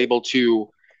I was able to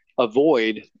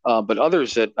avoid, but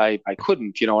others that I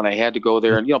couldn't, and I had to go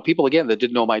there. And people again that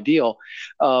didn't know my deal,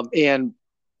 and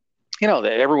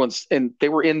that they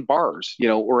were in bars,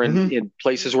 or in Mm-hmm.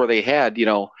 places where they had,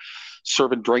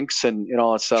 serving drinks and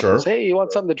all that stuff. And Sure. say, hey, you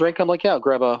want something to drink? I'm like, yeah, I'll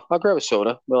grab a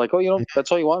soda. They're like, oh,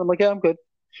 that's all you want? I'm like, yeah, I'm good.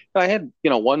 I had,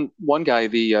 one guy,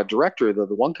 the director of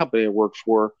the one company I worked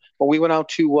for, when we went out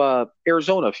to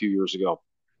Arizona a few years ago,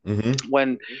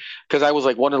 Mm-hmm. because I was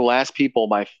like one of the last people,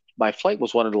 my flight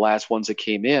was one of the last ones that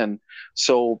came in.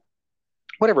 So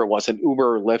whatever it was, an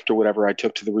Uber or Lyft or whatever, I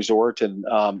took to the resort. And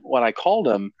when I called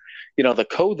him, the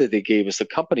code that they gave us, the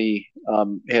company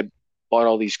had bought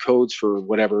all these codes for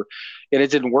whatever, and it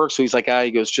didn't work. So he's like,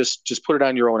 he goes, just put it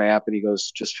on your own app, and he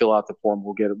goes, just fill out the form,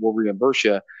 we'll reimburse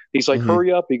you. He's like, Mm-hmm.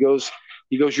 hurry up. He goes,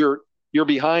 you're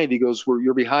behind. He goes,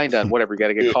 you're behind on whatever. You got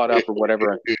to get caught up or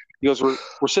whatever. He goes, we're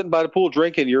sitting by the pool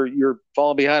drinking. You're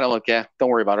falling behind. I'm like, yeah, don't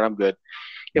worry about it. I'm good.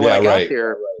 And Yeah, right.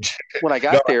 When I No,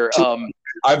 got there,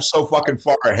 I'm so fucking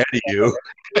far ahead of you.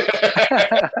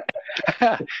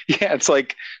 yeah, it's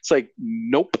like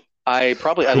nope. I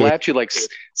laughed you like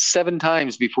 7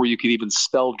 times before you could even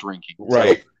spell drinking.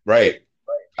 Right, So, right.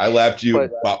 I laughed you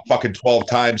but about fucking 12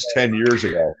 times 10 years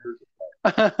ago.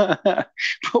 but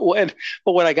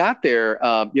when I got there,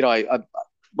 I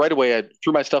right away I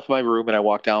threw my stuff in my room and I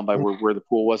walked down by where the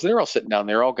pool was. And they're all sitting down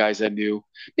there, all guys I knew,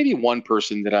 maybe one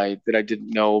person that I didn't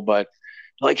know, but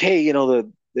like, hey,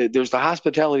 there's the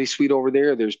hospitality suite over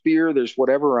there. There's beer. There's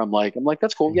whatever. I'm like,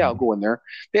 that's cool. Yeah, I'll go in there.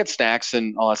 They had snacks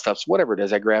and all that stuff. So whatever it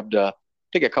is, I grabbed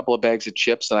take a couple of bags of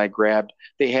chips and I grabbed.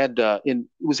 They had it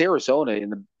was Arizona in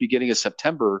the beginning of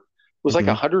September. It was like Mhm.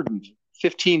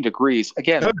 115 degrees.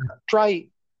 Again, dry.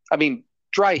 I mean,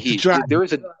 dry It's a heat. dry. There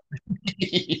is a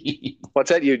what's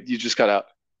that? You just cut out.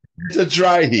 It's a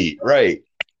dry heat, right?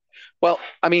 Well,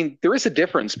 I mean, there is a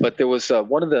difference, but there was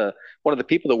one of the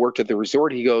people that worked at the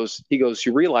resort. He goes,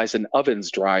 you realize an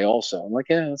oven's dry also. I'm like,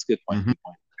 yeah, that's a good point.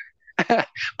 Mhm.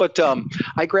 But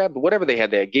I grabbed whatever they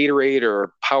had there, Gatorade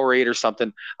or Powerade or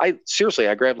something. I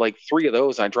grabbed like 3 of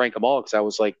those and I drank them all because I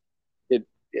was like,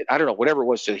 I don't know, whatever it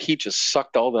was, the heat just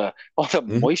sucked all the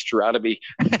Mhm. moisture out of me.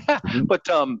 Mhm.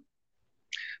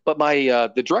 But my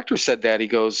the director said that he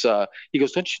goes, don't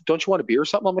you want a beer or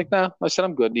something? I'm like, nah. I said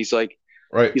I'm good. And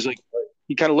Right. he's like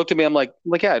he kind of looked at me. I'm like,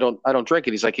 yeah, I don't drink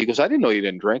it. He goes, I didn't know you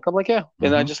didn't drink. I'm like, yeah,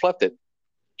 and I Mhm. just left it.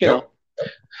 You know, Yep.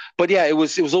 but yeah, it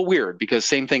was a little weird because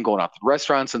same thing going out to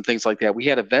restaurants and things like that. We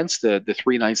had events the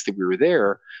 3 nights that we were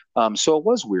there, so it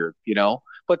was weird.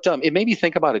 But it made me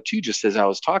think about it too, just as I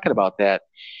was talking about that.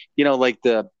 Like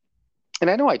and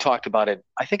I know I talked about it.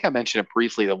 I think I mentioned it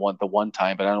briefly the one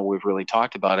time, but I don't know if we've really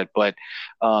talked about it. But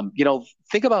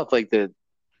think about like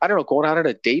I don't know, going out on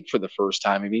a date for the first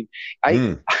time. I mean, I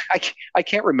Mm. I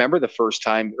can't remember the first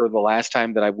time or the last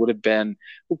time that I would have been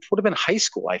high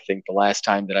school. I think the last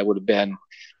time that I would have been,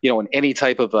 in any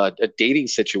type of a dating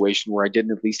situation where I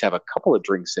didn't at least have a couple of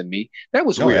drinks in me. That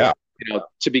was Oh weird, yeah.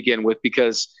 to begin with,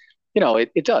 because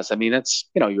it does. I mean, it's,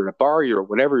 you're in a bar, you're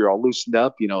whatever, you're all loosened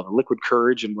up, the liquid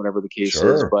courage and whatever the case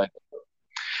is. Sure.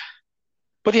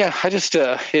 But yeah, I just,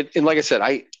 and like I said,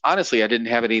 I honestly, I didn't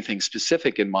have anything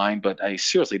specific in mind, but I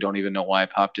seriously don't even know why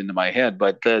it popped into my head.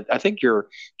 But I think your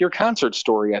concert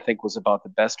story, I think, was about the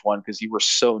best one because you were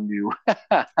so new.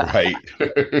 Right.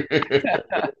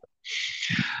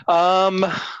 um,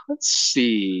 let's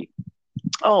see.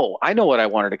 Oh, I know what I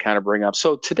wanted to kind of bring up.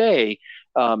 So today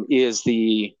is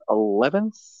the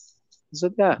 11th. Is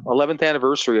it? Yeah, 11th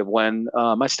anniversary of when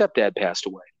my stepdad passed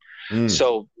away. Mm.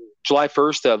 So July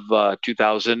 1st of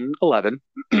 2011.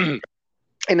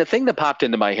 And the thing that popped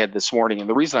into my head this morning, and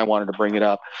the reason I wanted to bring it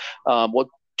up, well,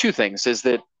 two things, is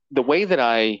that the way that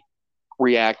I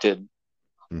reacted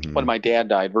when Mhm. my dad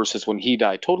died versus when he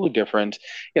died, totally different.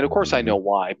 And of course, I know Mhm.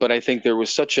 why, but I think there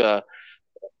was such a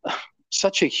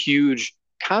huge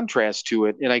contrast to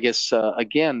it. And I guess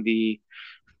again, the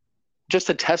just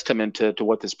a testament to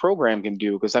what this program can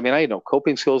do. Because I mean, I had no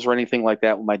coping skills or anything like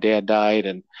that when my dad died,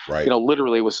 and Right.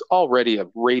 literally was already a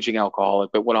raging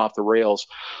alcoholic, but went off the rails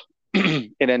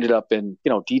and ended up in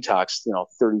detox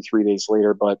 33 days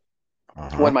later. But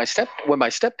Uh-huh. when my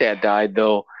stepdad died,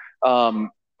 though,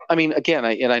 um, I mean, again,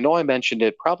 I know I mentioned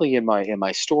it probably in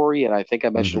my story, and I think I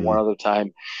mentioned one Mhm. other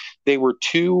time. They were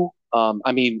two.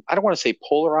 I mean, I don't want to say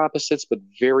polar opposites, but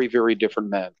very, very different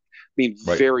men. I mean,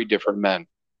 Right. very different men.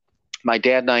 My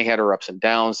dad and I had our ups and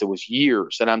downs. There was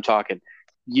years, and I'm talking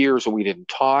years when we didn't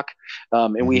talk,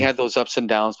 and we Mhm. had those ups and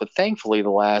downs. But thankfully, the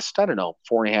last, I don't know,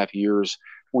 4.5 years,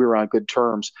 we were on good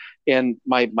terms. And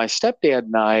my stepdad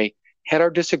and I had our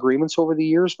disagreements over the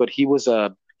years, but he was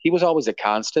always a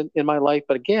constant in my life.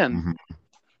 But again, Mhm.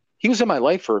 he was in my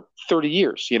life for 30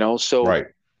 years. So Right.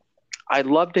 I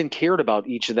loved and cared about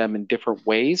each of them in different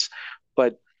ways,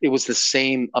 but it was the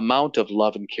same amount of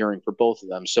love and caring for both of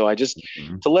them. So I just,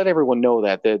 Mhm. to let everyone know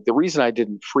that the reason I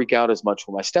didn't freak out as much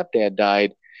when my stepdad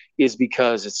died is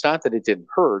because it's not that it didn't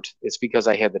hurt. It's because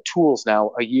I had the tools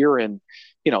now, a year and,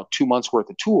 2 months worth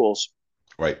of tools,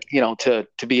 Right. to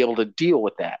be able to deal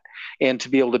with that and to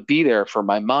be able to be there for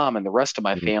my mom and the rest of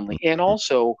my family. And Mhm.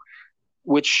 also,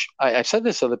 which I've said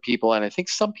this to other people, and I think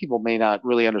some people may not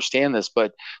really understand this,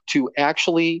 but to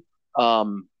actually,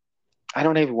 um, I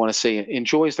don't even want to say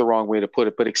enjoy is the wrong way to put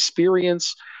it, but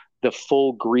experience the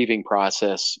full grieving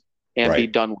process and be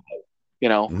Right. done with it.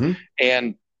 Mhm.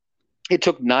 And it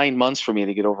took 9 months for me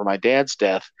to get over my dad's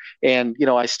death. And,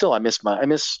 I miss my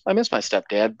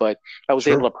stepdad, but I was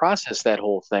able Sure. to process that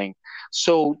whole thing.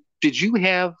 So did you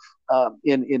have, I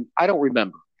don't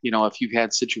remember, if you've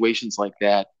had situations like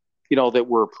that, that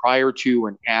were prior to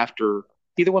and after,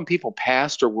 either when people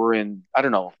passed or were in, I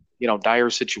don't know, dire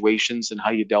situations and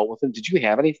how you dealt with them. Did you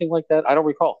have anything like that? I don't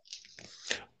recall.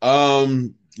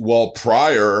 Well,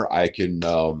 prior, I can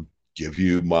give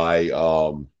you my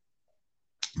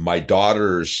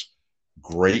daughter's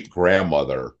great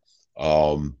grandmother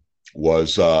um,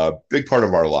 was a big part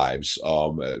of our lives.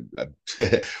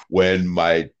 When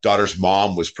my daughter's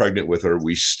mom was pregnant with her,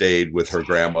 we stayed with her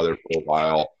grandmother for a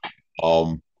while.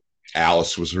 Um,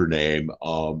 Alice was her name.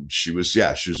 She was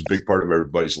a big part of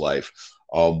everybody's life.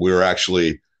 We were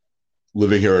actually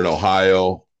living here in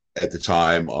Ohio at the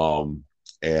time.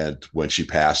 And when she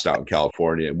passed out in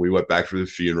California, and we went back for the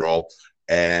funeral,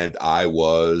 and I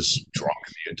was drunk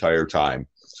the entire time.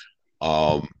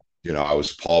 Um, I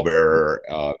was pallbearer.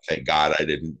 Thank God I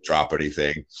didn't drop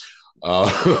anything.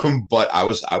 But I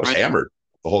was Right. hammered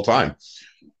the whole time.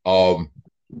 Um,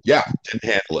 yeah, didn't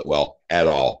handle it well at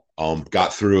all.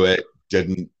 Got through it.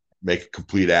 Didn't make a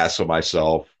complete ass of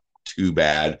myself. Too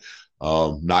bad.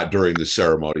 Not during the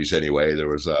ceremonies anyway. There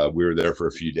was we were there for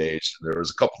a few days. There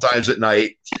was a couple times at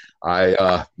night.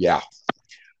 Yeah,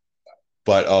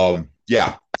 but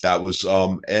yeah, that was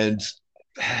and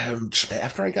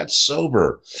after I got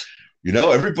sober,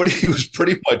 everybody was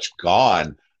pretty much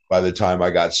gone by the time I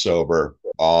got sober.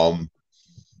 My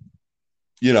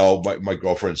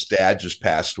girlfriend's dad just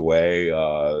passed away.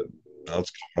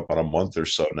 It's coming up on a month or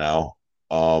so now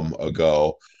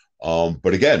ago.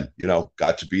 But again,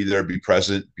 got to be there, be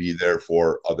present, be there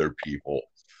for other people.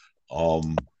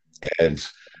 Um, and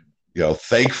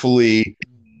thankfully,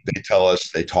 they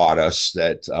taught us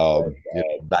that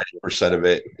 90% of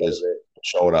it is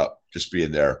showing up, just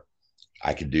being there.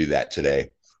 I can do that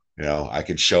today. I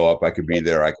can show up, I can be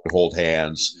there, I can hold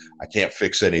hands. I can't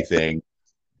fix anything,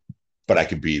 but I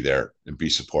can be there and be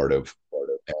supportive.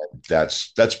 And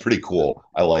that's pretty cool.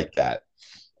 I like that.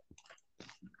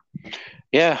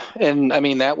 Yeah, and I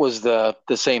mean that was the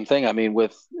same thing. I mean,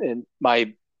 with and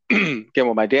my again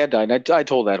when my dad died, I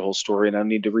told that whole story, and I don't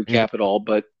need to Mm, recap it all.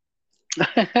 But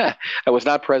I was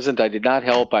not present. I did not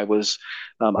help. I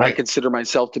right, consider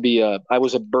myself to be I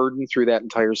was a burden through that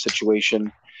entire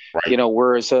situation. right.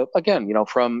 Whereas again,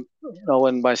 from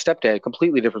when my stepdad,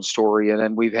 completely different story, and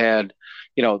then we've had,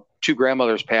 two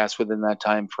grandmothers pass within that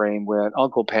time frame. When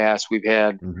uncle passed, we've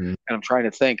had, Mm-hmm. and I'm trying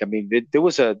to think. I mean, there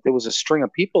was a string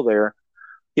of people there,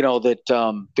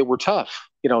 that were tough,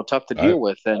 tough to deal Right.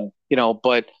 with, and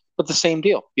but the same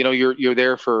deal. You're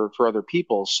there for other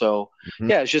people. So Mm-hmm.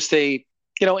 yeah, it's just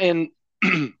and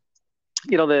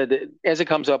as it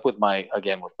comes up with my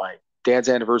dad's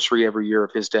anniversary every year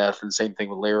of his death, and same thing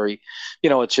with Larry.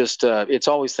 It's just it's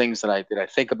always things that I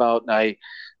think about, and I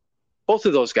both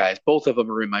of those guys, both of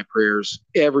them are in my prayers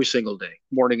every single day,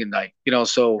 morning and night.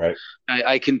 So Right.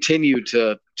 I continue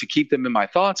to keep them in my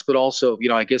thoughts, but also,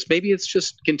 I guess maybe it's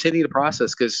just continue to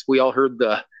process, because we all heard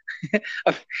the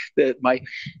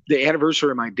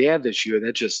anniversary of my dad this year.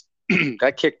 That just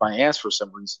that kicked my ass for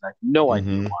some reason. I have no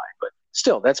idea Mm-hmm. why, but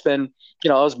still, that's been it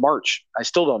was March. I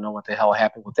still don't know what the hell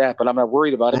happened with that, but I'm not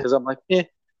worried about it because I'm like, it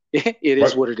is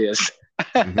Right. what it is.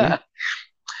 Mm-hmm.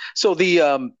 So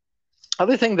the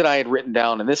other thing that I had written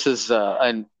down, and this is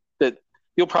and that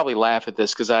you'll probably laugh at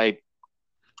this, because I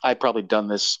probably done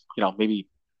this, maybe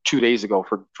 2 days ago,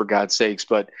 for God's sakes.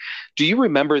 But do you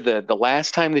remember the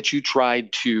last time that you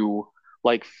tried to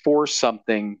like force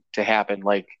something to happen?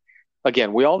 Like,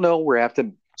 again, we all know we're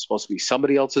supposed to be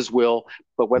somebody else's will,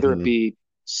 but whether it Mm-hmm. be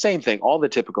same thing, all the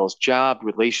typicals, job,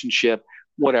 relationship,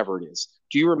 whatever it is.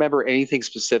 Do you remember anything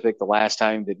specific the last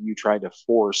time that you tried to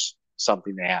force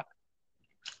something to happen?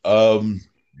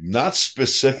 Not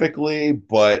specifically,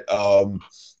 but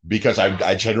because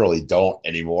I generally don't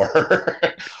anymore.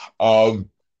 um,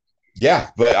 yeah,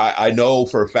 but I know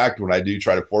for a fact when I do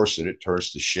try to force it, it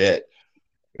turns to shit.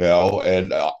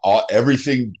 And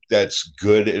everything that's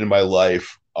good in my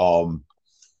life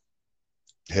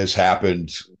has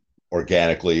happened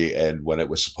organically and when it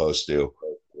was supposed to.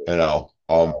 No,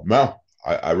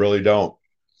 I really don't.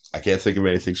 I can't think of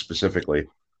anything specifically.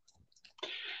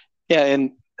 Yeah,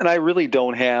 and I really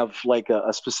don't have like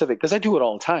a specific, because I do it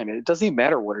all the time. It doesn't even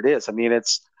matter what it is. I mean,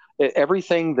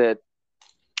 everything that,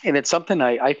 and it's something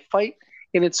I fight,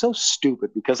 and it's so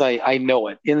stupid because I know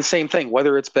it. In the same thing,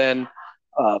 whether it's been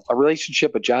a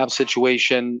relationship, a job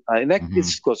situation, and that it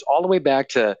Mm-hmm. goes all the way back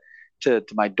to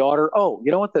my daughter. Oh,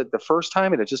 you know what? The first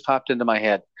time, and it just popped into my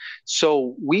head.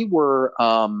 So we were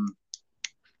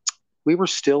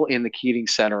still in the Keating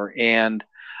Center, and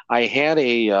I had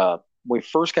when we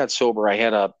first got sober, I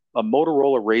had a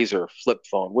Motorola Razr flip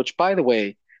phone, which, by the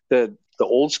way, the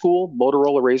old school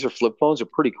Motorola Razr flip phones are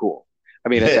pretty cool. I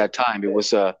mean, at that time, it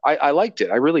was I liked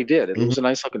it, I really did. It Mm-hmm. was a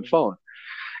nice looking phone.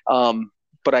 Um,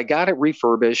 but I got it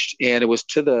refurbished, and it was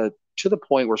to the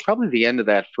point where it's probably the end of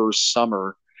that first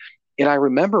summer. And I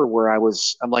remember where I'm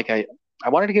like, I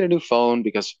wanted to get a new phone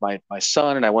because my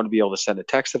son and I wanted to be able to send a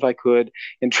text if I could.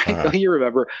 And you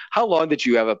remember how long did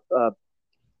you have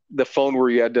the phone where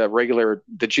you had a regular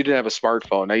that you didn't have a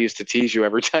smartphone? I used to tease you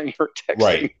every time you were texting.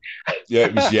 Right. Yeah,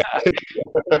 it was, yeah.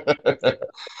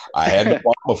 I had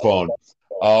no mama phone.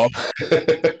 Um,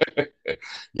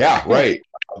 yeah, right.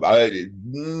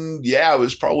 Yeah, it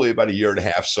was probably about a year and a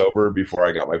half sober before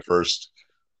I got my first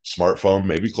smartphone,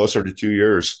 maybe closer to 2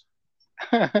 years.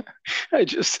 I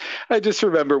just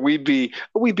remember we'd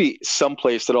be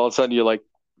someplace that all of a sudden you're like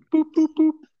boop boop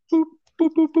boop boop boop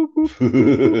boop boop boop boop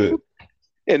boop, boop.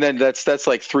 And then that's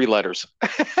like 3 letters.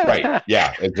 Right.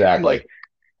 Yeah, I'm like,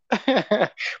 exactly.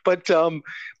 but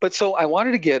so I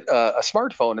wanted to get a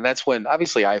smartphone, and that's when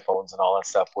obviously iPhones and all that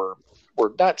stuff were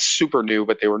not super new,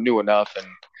 but they were new enough and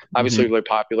obviously Mhm. really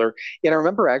popular. And I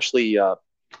remember actually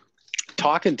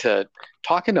talking to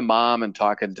mom and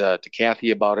talking to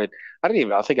Kathy about it. I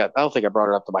don't think I brought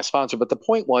it up to my sponsor, but the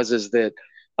point was is that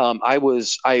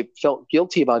I felt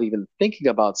guilty about even thinking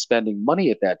about spending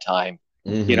money at that time,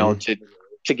 Mhm.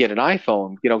 to get an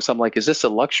iPhone, so I'm like, is this a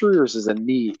luxury or is this a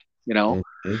need? Mhm.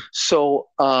 So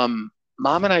mom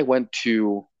and I went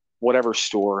to whatever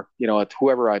store, at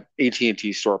whoever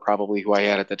AT&T store, probably who I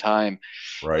had at the time,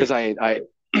 because Right. I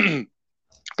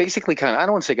basically kind of, I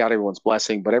don't want to say got everyone's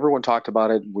blessing, but everyone talked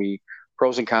about it and we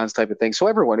pros and cons type of thing. So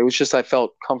everyone, it was just, I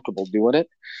felt comfortable doing it.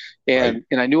 Right.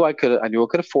 And I knew I could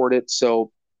afford it.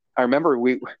 So I remember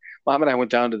mom and I went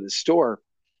down to the store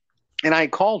and I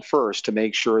called first to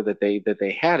make sure that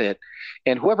they had it,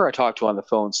 and whoever I talked to on the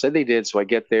phone said they did. So I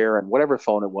get there, and whatever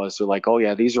phone it was, they're like, "Oh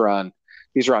yeah, these are on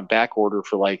back order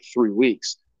for like 3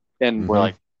 weeks." And we're Mhm.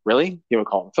 like, "Really?"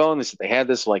 Call the phone. They said they had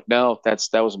this. We're like, no, that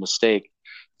was a mistake.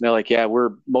 And they're like, "Yeah,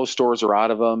 most stores are out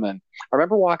of them." And I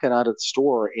remember walking out of the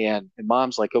store, and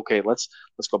mom's like, "Okay, let's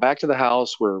go back to the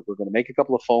house. We're going to make a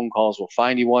couple of phone calls. We'll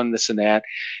find you one, this and that."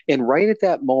 And right at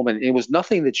that moment, it was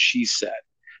nothing that she said,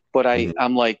 but Mhm.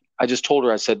 I'm like, I just told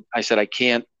her, I said, I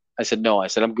can't. I said, no, I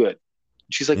said, I'm good.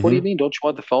 She's like, what do you Mhm. mean? Don't you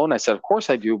want the phone? I said, of course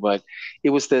I do. But it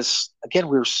was this, again,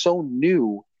 we were so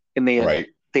new, and Right.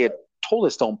 they had told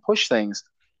us don't push things.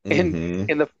 And, Mhm.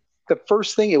 and the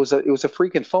first thing, it was a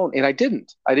freaking phone. And I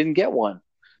didn't get one.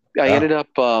 I Yeah. ended up,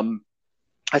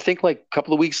 I think like a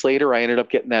couple of weeks later, I ended up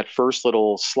getting that first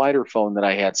little slider phone that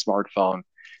I had, smartphone.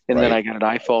 And then I Right. got an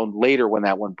iPhone later when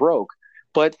that one broke.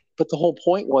 But the whole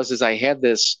point was is I had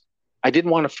this, I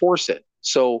didn't want to force it.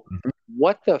 So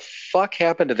what the fuck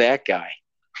happened to that guy?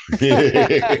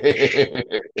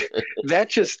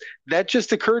 That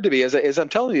just occurred to me as I'm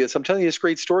telling you this. I'm telling you this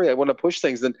great story. I want to push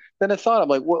things. Then I thought, I'm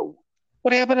like,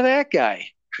 what happened to that guy?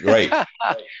 Right.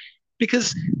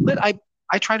 Because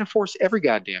I try to force every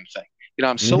goddamn thing.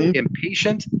 I'm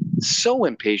Mhm. so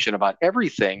impatient about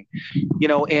everything.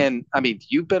 And I mean,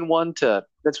 you've been one to.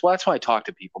 That's why I talk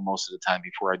to people most of the time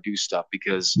before I do stuff,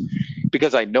 because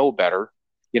I know better.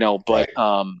 Right.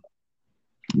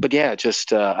 But yeah,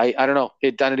 just I don't know.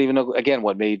 I don't even know again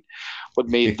what made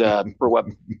me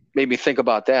think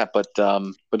about that. But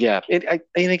yeah, and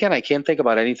again, I can't think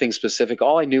about anything specific.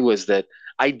 All I knew is that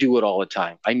I do it all the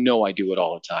time. I know I do it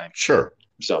all the time. Sure.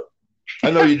 So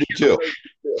I know you do too.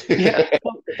 yeah.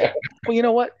 Well, you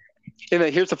know what? And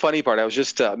here's the funny part. I was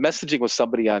just messaging with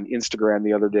somebody on Instagram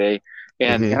the other day,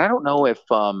 and Mhm. I don't know if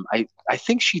I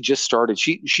think she just started.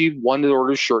 She wanted to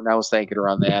order a shirt, and I was thanking her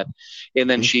on that. And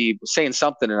then Mhm. she was saying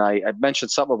something, and I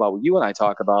mentioned something about what you and I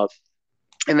talk about,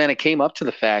 and then it came up to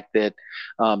the fact that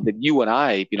you and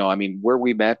I, I mean, where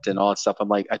we met and all that stuff.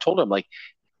 I told her, I'm like,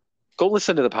 go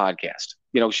listen to the podcast.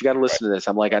 She got to Right. listen to this.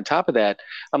 I'm like, on top of that,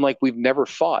 I'm like, we've never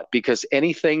fought, because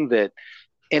anything that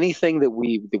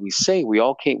we say,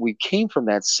 we came from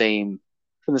the same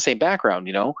background,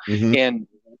 Mhm. and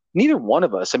neither one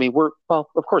of us, I mean, well,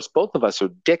 of course both of us are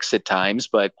dicks at times,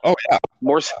 but Oh yeah.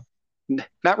 more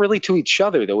not really to each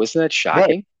other, though. Isn't that Right.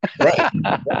 shocking? Right.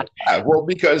 Yeah, well,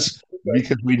 because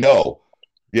we know,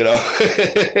 you know,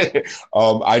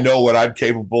 I know what I'm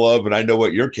capable of, and I know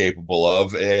what you're capable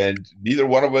of, and neither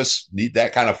one of us need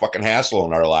that kind of fucking hassle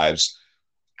in our lives.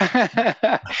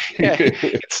 Yeah,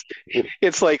 it's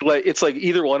it's like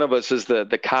either one of us is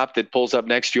the cop that pulls up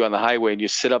next to you on the highway, and you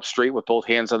sit up straight with both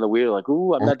hands on the wheel, like,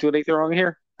 ooh, I'm not doing anything wrong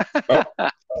here.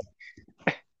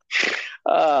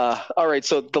 Oh, All right.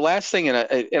 So the last thing, and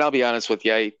I'll be honest with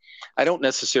you, I don't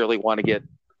necessarily want to get.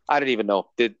 I don't even know.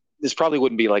 This probably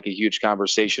wouldn't be like a huge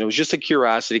conversation. It was just a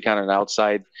curiosity, kind of an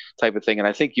outside type of thing. And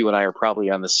I think you and I are probably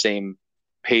on the same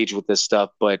page with this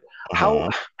stuff. But how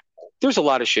uh-huh. there's a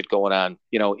lot of shit going on,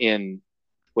 in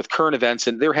with current events,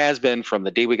 and there has been from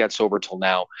the day we got sober till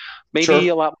now. Maybe Sure.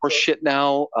 a lot more shit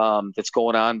now that's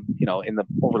going on, in the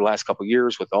over the last couple of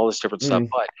years with all this different stuff. Mhm.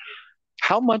 But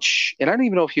how much, and I don't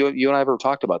even know if you and I have ever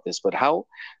talked about this, but how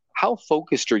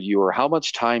focused are you, or how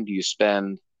much time do you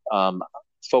spend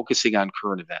focusing on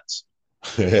current events?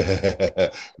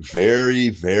 Very,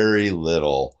 very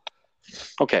little.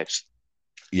 Okay.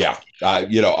 Yeah,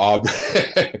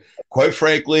 quite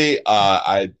frankly,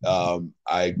 I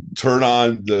turn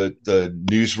on the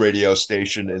news radio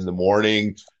station in the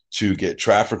morning to get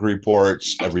traffic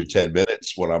reports every 10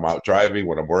 minutes when I'm out driving,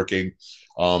 when I'm working.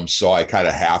 So I kind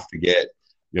of have to get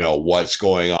what's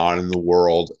going on in the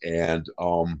world, and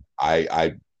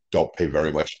I don't pay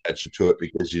very much attention to it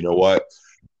because you know what,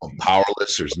 I'm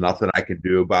powerless. There's nothing I can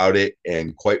do about it,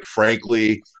 and quite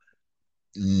frankly,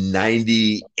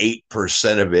 98%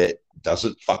 of it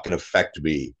doesn't fucking affect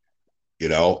me,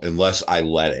 unless I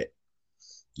let it.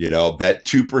 That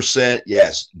 2%,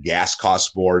 yes, gas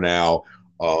costs more now.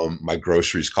 My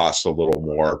groceries cost a little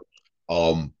more.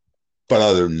 But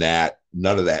other than that,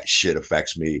 none of that shit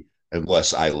affects me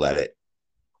unless I let it.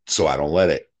 So I don't let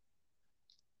it.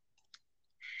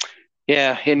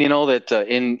 Yeah, and you know that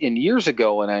in years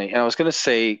ago, and I was going to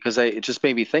say, because it just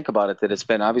made me think about it, that it's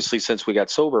been obviously since we got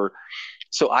sober.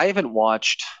 So I haven't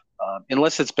watched,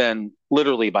 unless it's been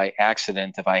literally by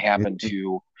accident, if I happen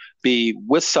to be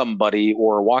with somebody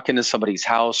or walk into somebody's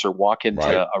house or walk into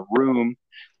Right. a room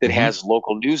that has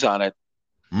local news on it.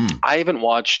 I haven't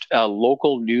watched a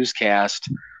local newscast.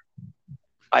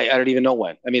 I don't even know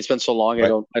when. I mean, it's been so long,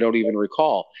 Right. I don't even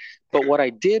recall. But what I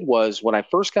did was when I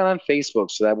first got on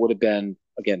Facebook, so that would have been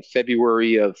again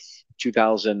February of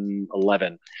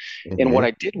 2011. And what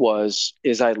I did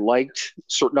is I liked a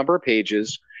certain number of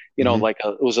pages, like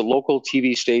it was a local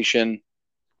TV station,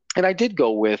 and I did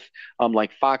go with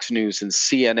like Fox News and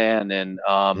CNN and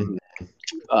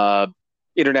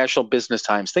International Business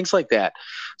Times, things like that.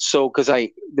 So because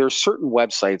there's certain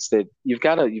websites that you've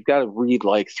got to read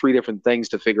like three different things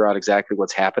to figure out exactly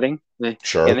what's happening,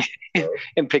 Sure.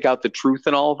 and pick out the truth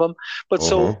in all of them. But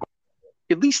so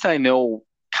at least I know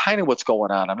kind of what's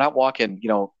going on. I'm not walking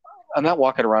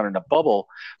around in a bubble,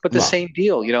 but the same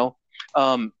deal, and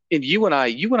you and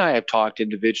I have talked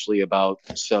individually about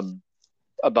some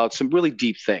really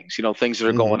deep things, things that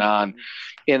are going on.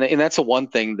 And that's the one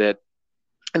thing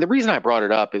and the reason I brought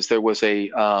it up is there was and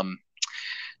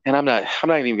I'm not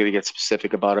even going to get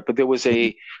specific about it, but there was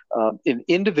an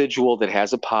individual that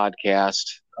has a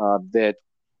podcast that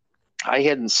I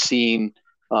hadn't seen.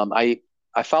 I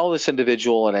follow this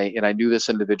individual, and I knew this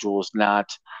individual was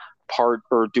not part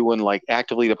or doing like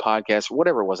actively the podcast or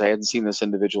whatever it was. I hadn't seen this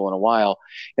individual in a while,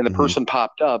 and the person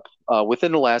popped up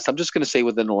within the last. I'm just going to say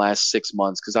within the last 6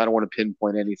 months because I don't want to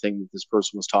pinpoint anything that this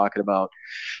person was talking about,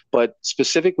 but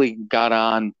specifically got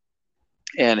on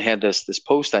and had this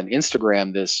post on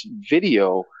Instagram, this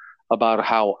video about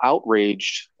how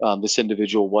outraged this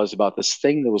individual was about this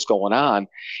thing that was going on.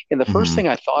 And the first thing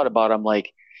I thought about, I'm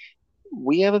like,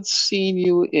 we haven't seen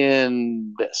you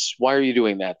in this. Why are you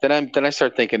doing that? Then I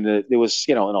start thinking that it was,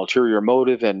 an ulterior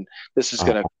motive, and this is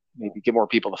going to maybe get more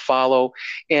people to follow.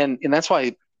 And that's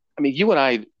why, I mean, you and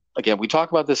I, again, we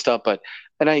talk about this stuff,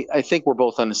 and I think we're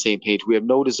both on the same page. We have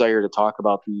no desire to talk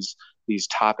about these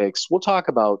topics. We'll talk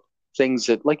about things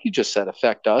that, like you just said,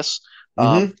 affect us.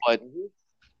 But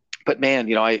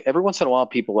man, every once in a while,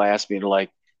 people ask me,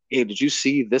 like, hey, did you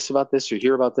see this about this or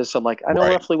hear about this? I'm like, I know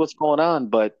roughly what's going on,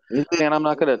 but man, I'm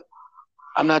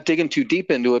not digging too deep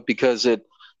into it because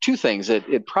two things.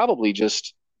 It probably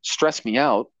just stressed me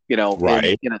out,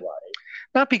 Right.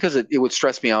 Not because it would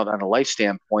stress me out on a life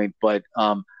standpoint, but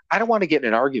I don't want to get in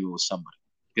an argument with somebody,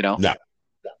 No.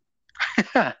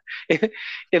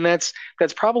 And that's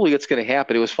probably what's going to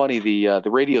happen. It was funny, the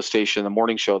radio station, the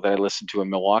morning show that I listened to in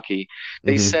Milwaukee,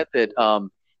 they said that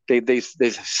they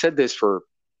said this for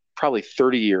probably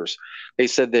 30 years. They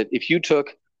said that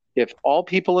if all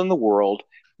people in the world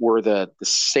were the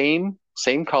same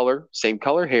color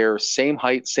hair, same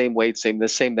height, same weight, same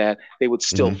this, same that, they would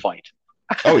still fight.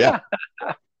 Oh yeah.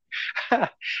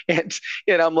 and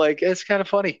I'm like, it's kind of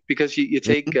funny because you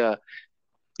take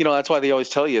that's why they always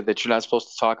tell you that you're not supposed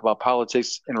to talk about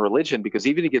politics and religion, because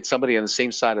even to get somebody on the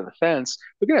same side of the fence,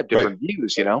 we're gonna have different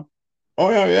views, Oh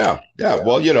yeah.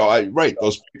 Well,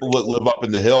 those people that live up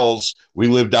in the hills, we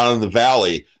live down in the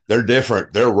valley. They're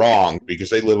different. They're wrong because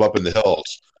they live up in the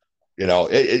hills.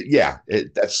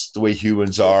 That's the way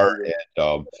humans are,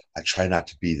 and I try not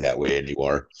to be that way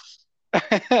anymore.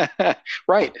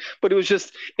 Right. But it was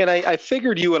just, and I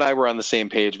figured you and I were on the same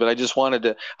page, but I wanted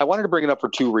to bring it up for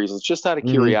two reasons, just out of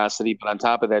curiosity, but on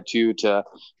top of that too, to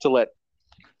let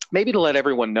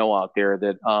everyone know out there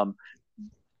that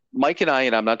Mike and I,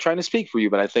 and I'm not trying to speak for you,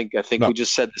 but I think we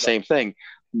just said the same thing.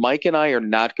 Mike and I are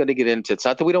not going to get into. It's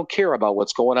not that we don't care about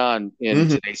what's going on in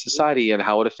today's society and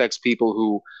how it affects people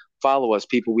who follow us,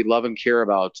 people we love and care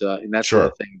about, and that sort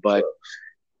of thing. But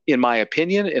in my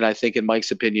opinion, and I think in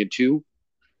Mike's opinion too,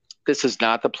 this is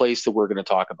not the place that we're going to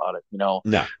talk about it. No.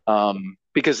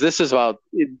 Because this is about.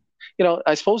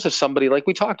 I suppose if somebody, like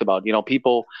we talked about,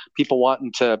 people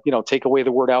wanting to, take away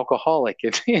the word alcoholic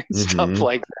and stuff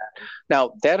like that.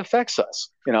 Now that affects us,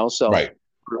 so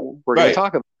we're going to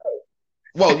talk about it.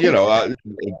 Well,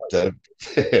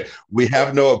 we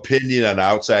have no opinion on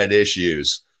outside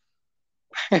issues.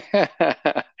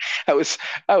 I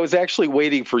was actually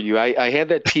waiting for you. I had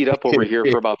that teed up over here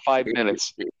for about 5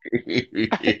 minutes.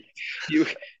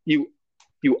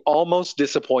 You almost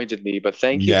disappointed me, but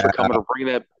thank you for coming to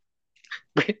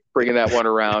bringing that one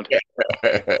around.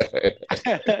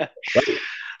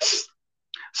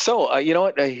 So, you know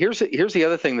what? Here's the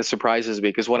other thing that surprises me,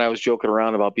 because when I was joking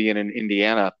around about being in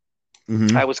Indiana,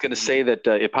 I was going to say that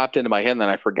it popped into my head, and then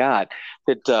I forgot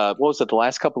that. What was it? The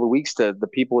last couple of weeks, the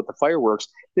people with the fireworks.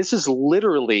 This is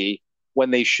literally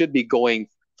when they should be going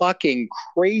fucking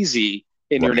crazy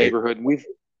in your neighborhood.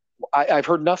 I've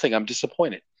heard nothing. I'm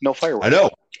disappointed. No fireworks. I know.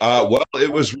 Well,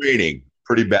 it was raining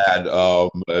pretty bad.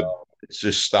 It's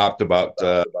just stopped about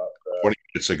 20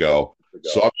 minutes ago.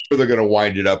 So I'm sure they're going to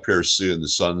wind it up here soon. The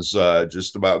sun's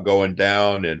just about going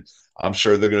down, and I'm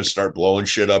sure they're going to start blowing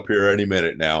shit up here any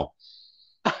minute now.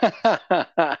 But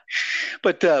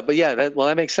yeah,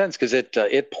 that makes sense, because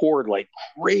it poured like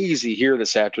crazy here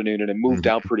this afternoon, and it moved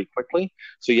out pretty quickly.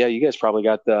 So yeah, you guys probably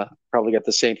got the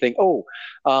same thing. Oh,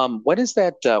 when is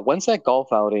that? When's that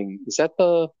golf outing? Is that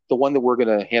the one that we're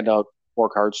going to hand out more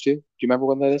cards to? Do you remember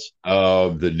when that is?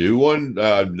 The new one? No,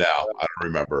 I don't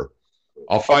remember.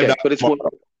 I'll find out. But it's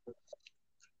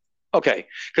okay,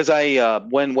 because I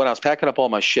when I was packing up all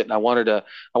my shit, and I wanted to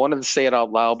say it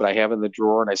out loud, but I have it in the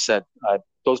drawer, and I said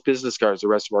those business cards, the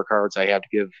rest of our cards, I have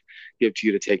to give to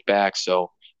you to take back.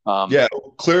 So yeah,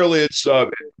 clearly it's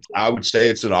I would say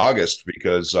it's in August,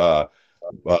 because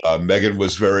Megan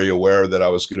was very aware that I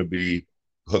was going to be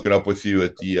hooking up with you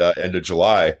at the end of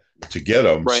July to get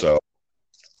them. Right. So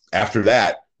after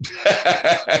that,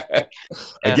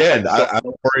 again, I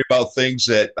don't worry about things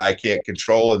that I can't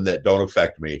control and that don't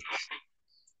affect me.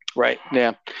 Right.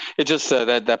 Yeah. It just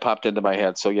that popped into my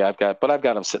head. So yeah, I've got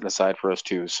them sitting aside for us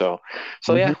too. So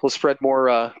yeah, we'll spread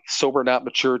more sober, not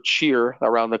mature cheer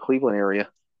around the Cleveland area.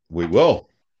 We will.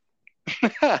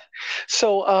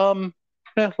 So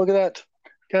yeah, look at that.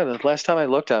 God, the last time I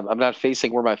looked, I'm not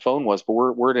facing where my phone was, but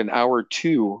we're at an hour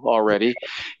 2 already,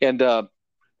 and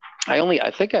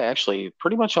I think I actually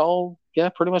pretty much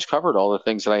covered all the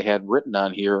things that I had written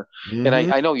on here. And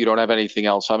I know you don't have anything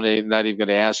else, so I'm not even going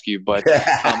to ask you, but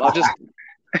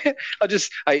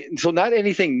so not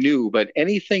anything new, but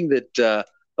anything that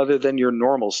other than your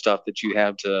normal stuff that you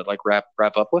have to like wrap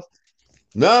up with.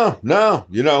 No.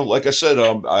 Like I said,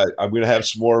 I'm going to have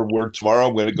some more work tomorrow.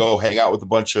 I'm going to go hang out with a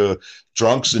bunch of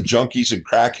drunks and junkies and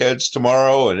crackheads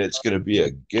tomorrow, and it's going to be a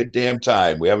good damn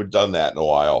time. We haven't done that in a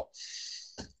while.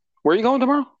 Where are you going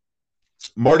tomorrow?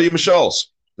 Marty and Michelle's.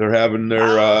 They're having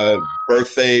their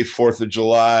birthday, 4th of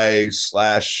July /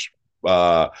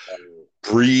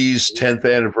 Breeze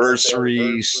 10th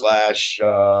anniversary /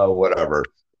 whatever.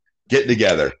 Getting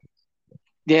together.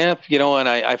 Yeah, and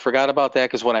I forgot about that,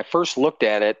 because when I first looked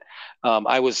at it,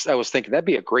 I was thinking that'd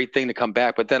be a great thing to come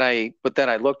back. But then I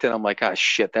looked and I'm like, oh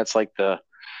shit, that's like the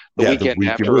weekend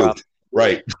after.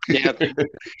 Right. Yeah. And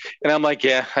I'm like,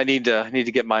 yeah, I need to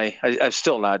get I'm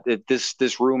still not.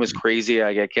 This room is crazy.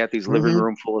 I got Kathy's living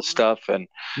room full of stuff, and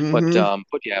but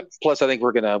yeah. Plus, I think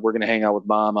we're gonna hang out with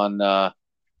Mom on I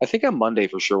think on Monday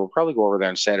for sure. We'll probably go over there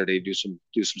on Saturday, do some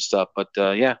stuff. But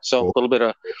yeah, so a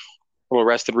little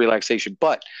rest and relaxation.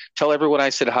 But tell everyone I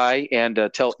said hi, and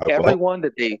tell everyone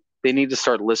that they need to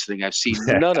start listening. I've seen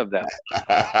none of them.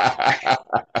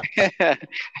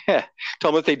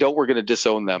 Tell them if they don't, we're going to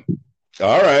disown them.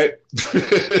 All right.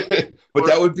 But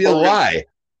that would be a lie.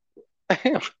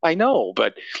 I know,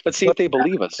 but let's see if they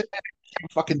believe us.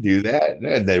 Fucking do that,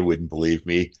 and they wouldn't believe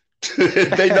me.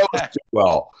 They know us too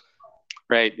well.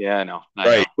 Right. Yeah, I know.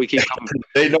 Right. We keep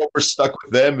They know we're stuck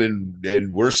with them,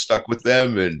 and we're stuck with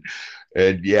them,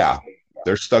 and yeah,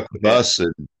 they're stuck with us,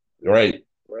 and right.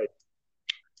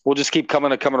 We'll just keep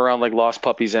coming around like lost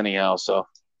puppies anyhow. So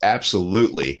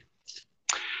absolutely.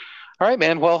 All right,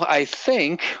 man. Well, I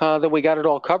think that we got it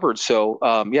all covered. So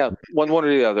yeah, one or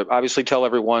the other. Obviously, tell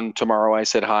everyone tomorrow I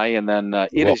said hi, and then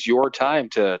it is your time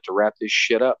to wrap this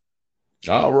shit up.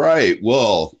 All right.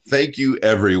 Well, thank you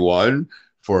everyone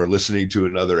for listening to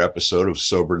another episode of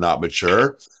Sober Not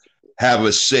Mature. Have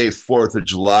a safe 4th of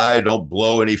July. Don't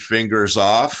blow any fingers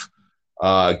off.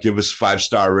 Give us a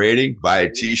 5-star rating, buy a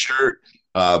t-shirt,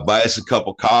 buy us a cup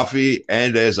of coffee,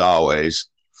 and as always,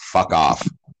 fuck off.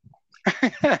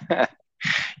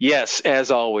 Yes,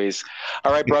 as always.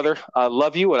 All right, brother. I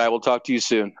love you, and I will talk to you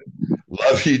soon.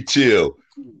 Love you too.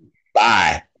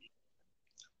 Bye.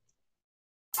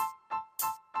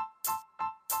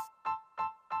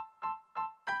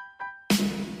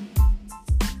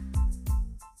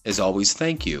 As always,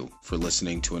 thank you for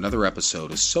listening to another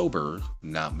episode of Sober,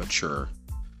 Not Mature.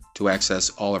 To access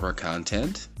all of our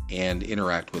content and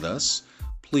interact with us,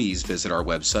 please visit our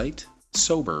website,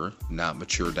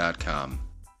 SoberNotMature.com.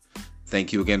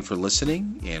 Thank you again for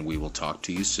listening, and we will talk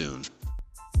to you soon.